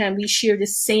 and sometimes we share the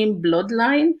same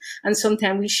bloodline, and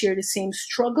sometimes we share the same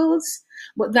struggles,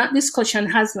 but that discussion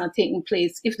has not taken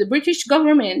place. If the British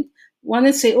government want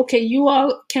to say, okay, you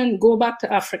all can go back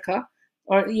to Africa,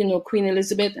 or Queen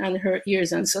Elizabeth and her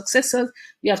heirs and successors,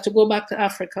 we have to go back to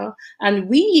Africa. And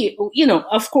we,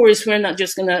 of course, we're not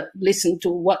just going to listen to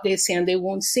what they say, and they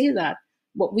won't say that.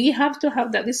 But we have to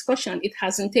have that discussion. It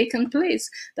hasn't taken place.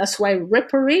 That's why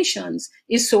reparations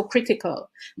is so critical,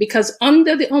 because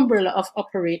under the umbrella of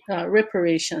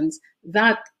reparations,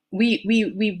 that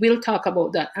we will talk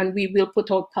about that, and we will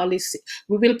put out policy.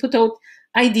 We will put out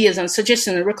ideas and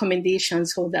suggestions and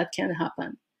recommendations how that can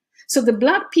happen. So the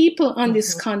Black people on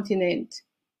this continent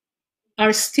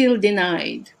are still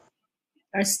denied.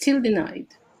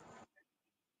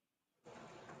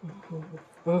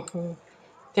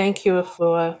 Thank you,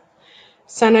 Afua.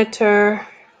 Senator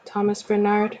Thomas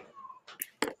Bernard.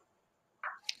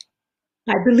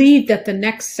 I believe that the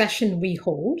next session we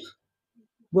hold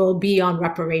will be on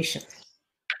reparations.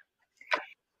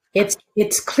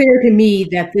 It's clear to me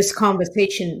that this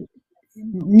conversation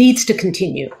needs to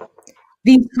continue.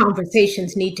 These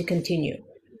conversations need to continue.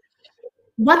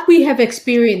 What we have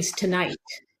experienced tonight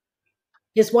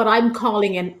is what I'm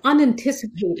calling an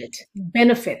unanticipated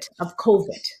benefit of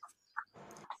COVID.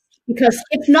 Because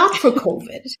if not for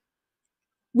COVID,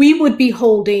 we would be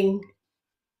holding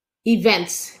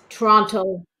events,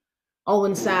 Toronto,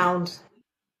 Owen Sound,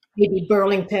 maybe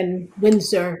Burlington,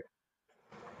 Windsor,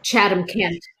 Chatham,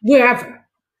 Kent, wherever.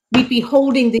 We'd be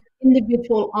holding the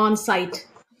individual on-site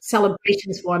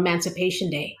celebrations for Emancipation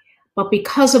Day. But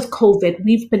because of COVID,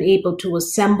 we've been able to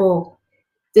assemble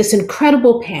this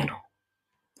incredible panel.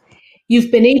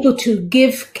 You've been able to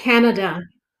give Canadians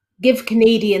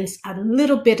a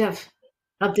little bit of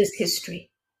this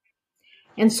history.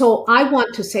 And so I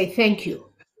want to say thank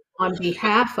you on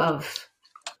behalf of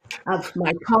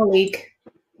my colleague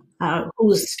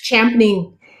who's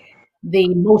championing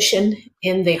the motion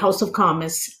in the House of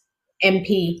Commons,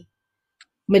 MP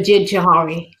Majid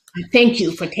Jowhari. I thank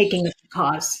you for taking up the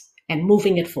cause and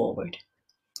moving it forward.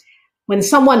 When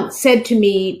someone said to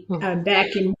me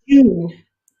back in June,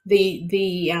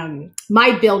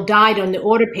 my bill died on the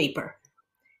order paper,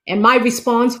 and my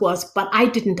response was, but I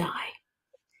didn't die.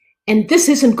 And this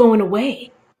isn't going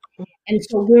away. And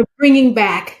so we're bringing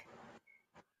back,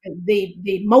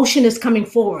 the motion is coming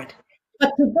forward.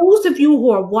 But to those of you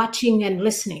who are watching and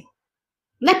listening,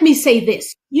 let me say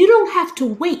this. You don't have to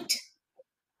wait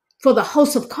for the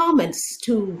House of Commons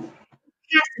to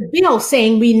pass a bill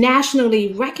saying we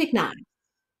nationally recognize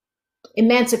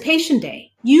Emancipation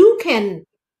Day. You can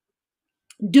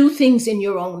do things in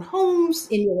your own homes,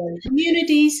 in your own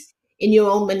communities, in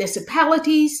your own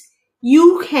municipalities.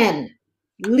 You can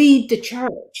lead the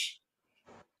charge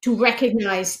to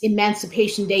recognize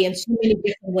Emancipation Day in so many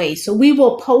different ways. So we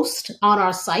will post on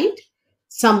our site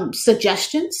some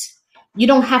suggestions. You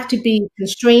don't have to be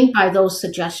constrained by those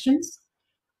suggestions.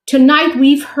 Tonight,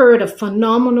 we've heard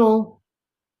phenomenal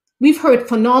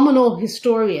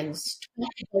historians talk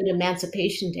about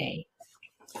Emancipation Day,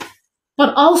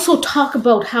 but also talk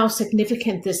about how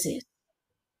significant this is.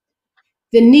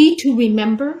 The need to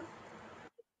remember,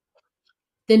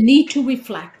 the need to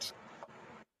reflect,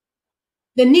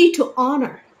 the need to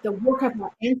honor the work of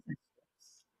our ancestors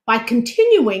by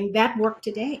continuing that work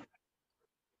today.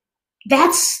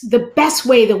 That's the best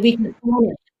way that we can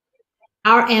honor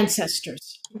our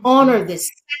ancestors, honor this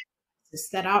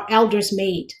that our elders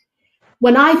made.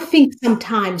 When I think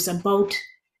sometimes about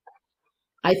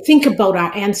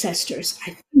our ancestors,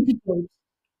 I think about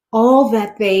all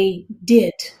that they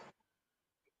did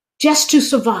just to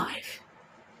survive.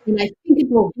 And I think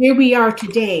about where we are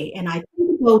today, and I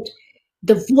think about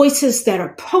the voices that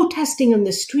are protesting in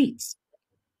the streets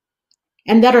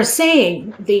and that are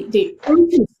saying the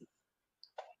urgency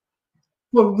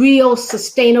for real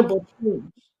sustainable change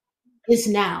is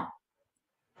now.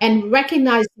 And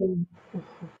recognizing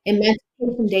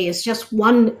Emancipation Day is just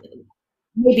one,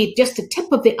 maybe just the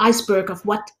tip of the iceberg of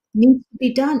what needs to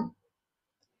be done.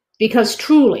 Because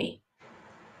truly,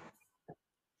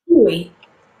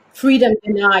 Freedom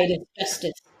denied is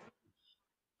justice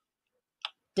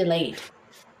delayed.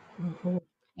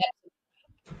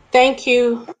 Thank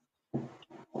you.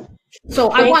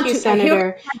 So I Thank want you, to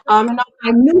Senator.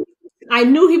 I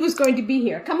knew he was going to be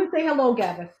here. Come and say hello,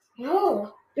 Gavin.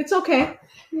 No, it's okay.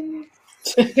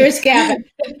 Here's Gavin.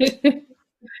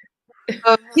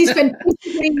 He's been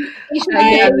participating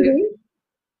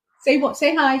Say what?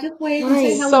 Say hi. Just wave and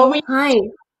say hello. Hi.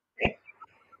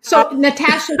 So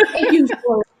Natasha, thank you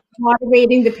for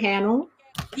moderating the panel.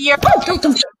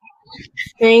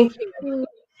 Thank you.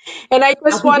 And I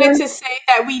just wanted to say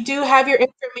that we do have your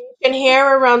information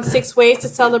here around 6 ways to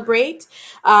celebrate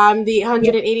the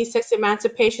 186th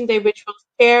Emancipation Day, which we'll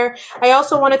share. I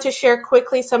also wanted to share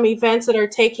quickly some events that are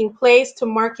taking place to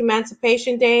mark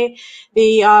Emancipation Day.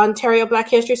 The Ontario Black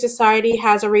History Society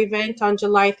has an event on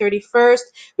July 31st,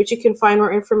 which you can find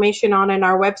more information on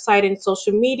our website and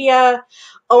social media.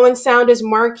 Owen Sound is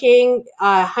marking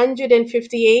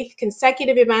 158th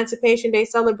consecutive Emancipation Day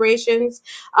celebrations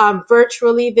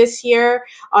virtually this year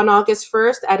on August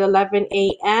 1st at 11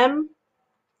 a.m.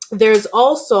 There's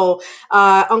also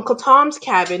Uncle Tom's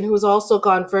Cabin, who's also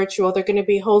gone virtual. They're going to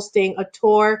be hosting a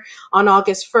tour on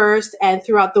August 1st, and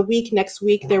throughout the week, next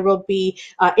week, there will be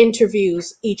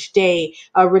interviews each day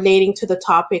relating to the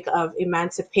topic of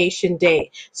Emancipation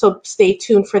Day. So stay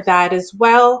tuned for that as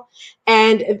well.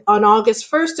 And on August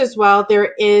 1st as well,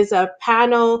 there is a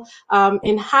panel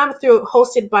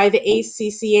hosted by the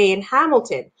ACCA in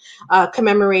Hamilton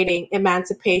commemorating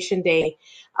Emancipation Day.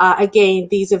 Again,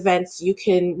 these events we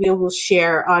will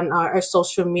share on our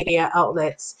social media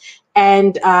outlets.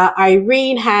 And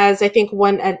Irene has, I think,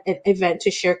 one event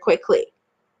to share quickly.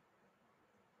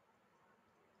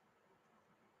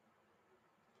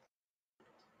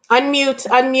 Unmute.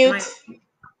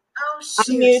 Oh, shoot.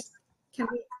 Unmute. Can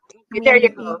There you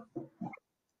go.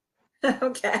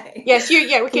 Okay. Yes, we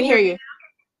can hear you.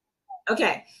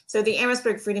 Okay, so the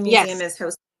Amherstburg Freedom Museum is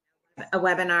hosting a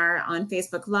webinar on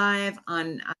Facebook Live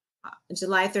on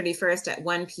July 31st at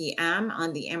 1 p.m.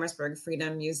 on the Amherstburg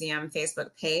Freedom Museum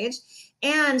Facebook page.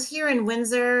 And here in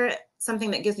Windsor,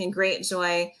 something that gives me great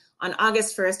joy, on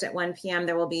August 1st at 1 p.m.,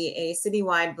 there will be a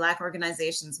citywide Black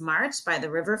Organizations March by the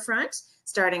riverfront,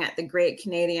 starting at the Great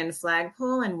Canadian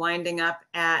Flagpole and winding up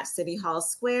at City Hall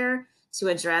Square to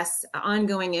address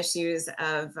ongoing issues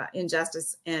of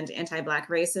injustice and anti-Black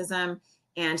racism,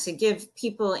 and to give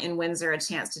people in Windsor a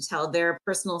chance to tell their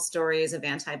personal stories of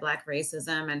anti-Black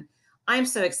racism. And I'm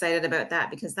so excited about that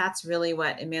because that's really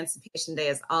what Emancipation Day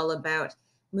is all about,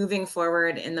 moving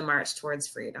forward in the march towards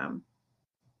freedom.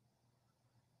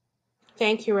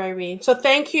 Thank you, Irene. So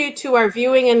thank you to our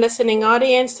viewing and listening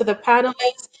audience, to the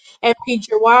panelists, MP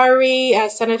Jowhari,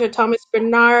 Senator Thomas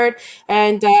Bernard,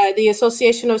 and the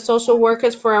Association of Social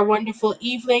Workers for a wonderful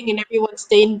evening. And everyone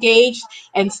stay engaged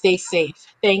and stay safe.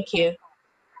 Thank you.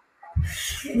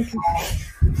 Thank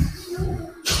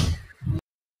you.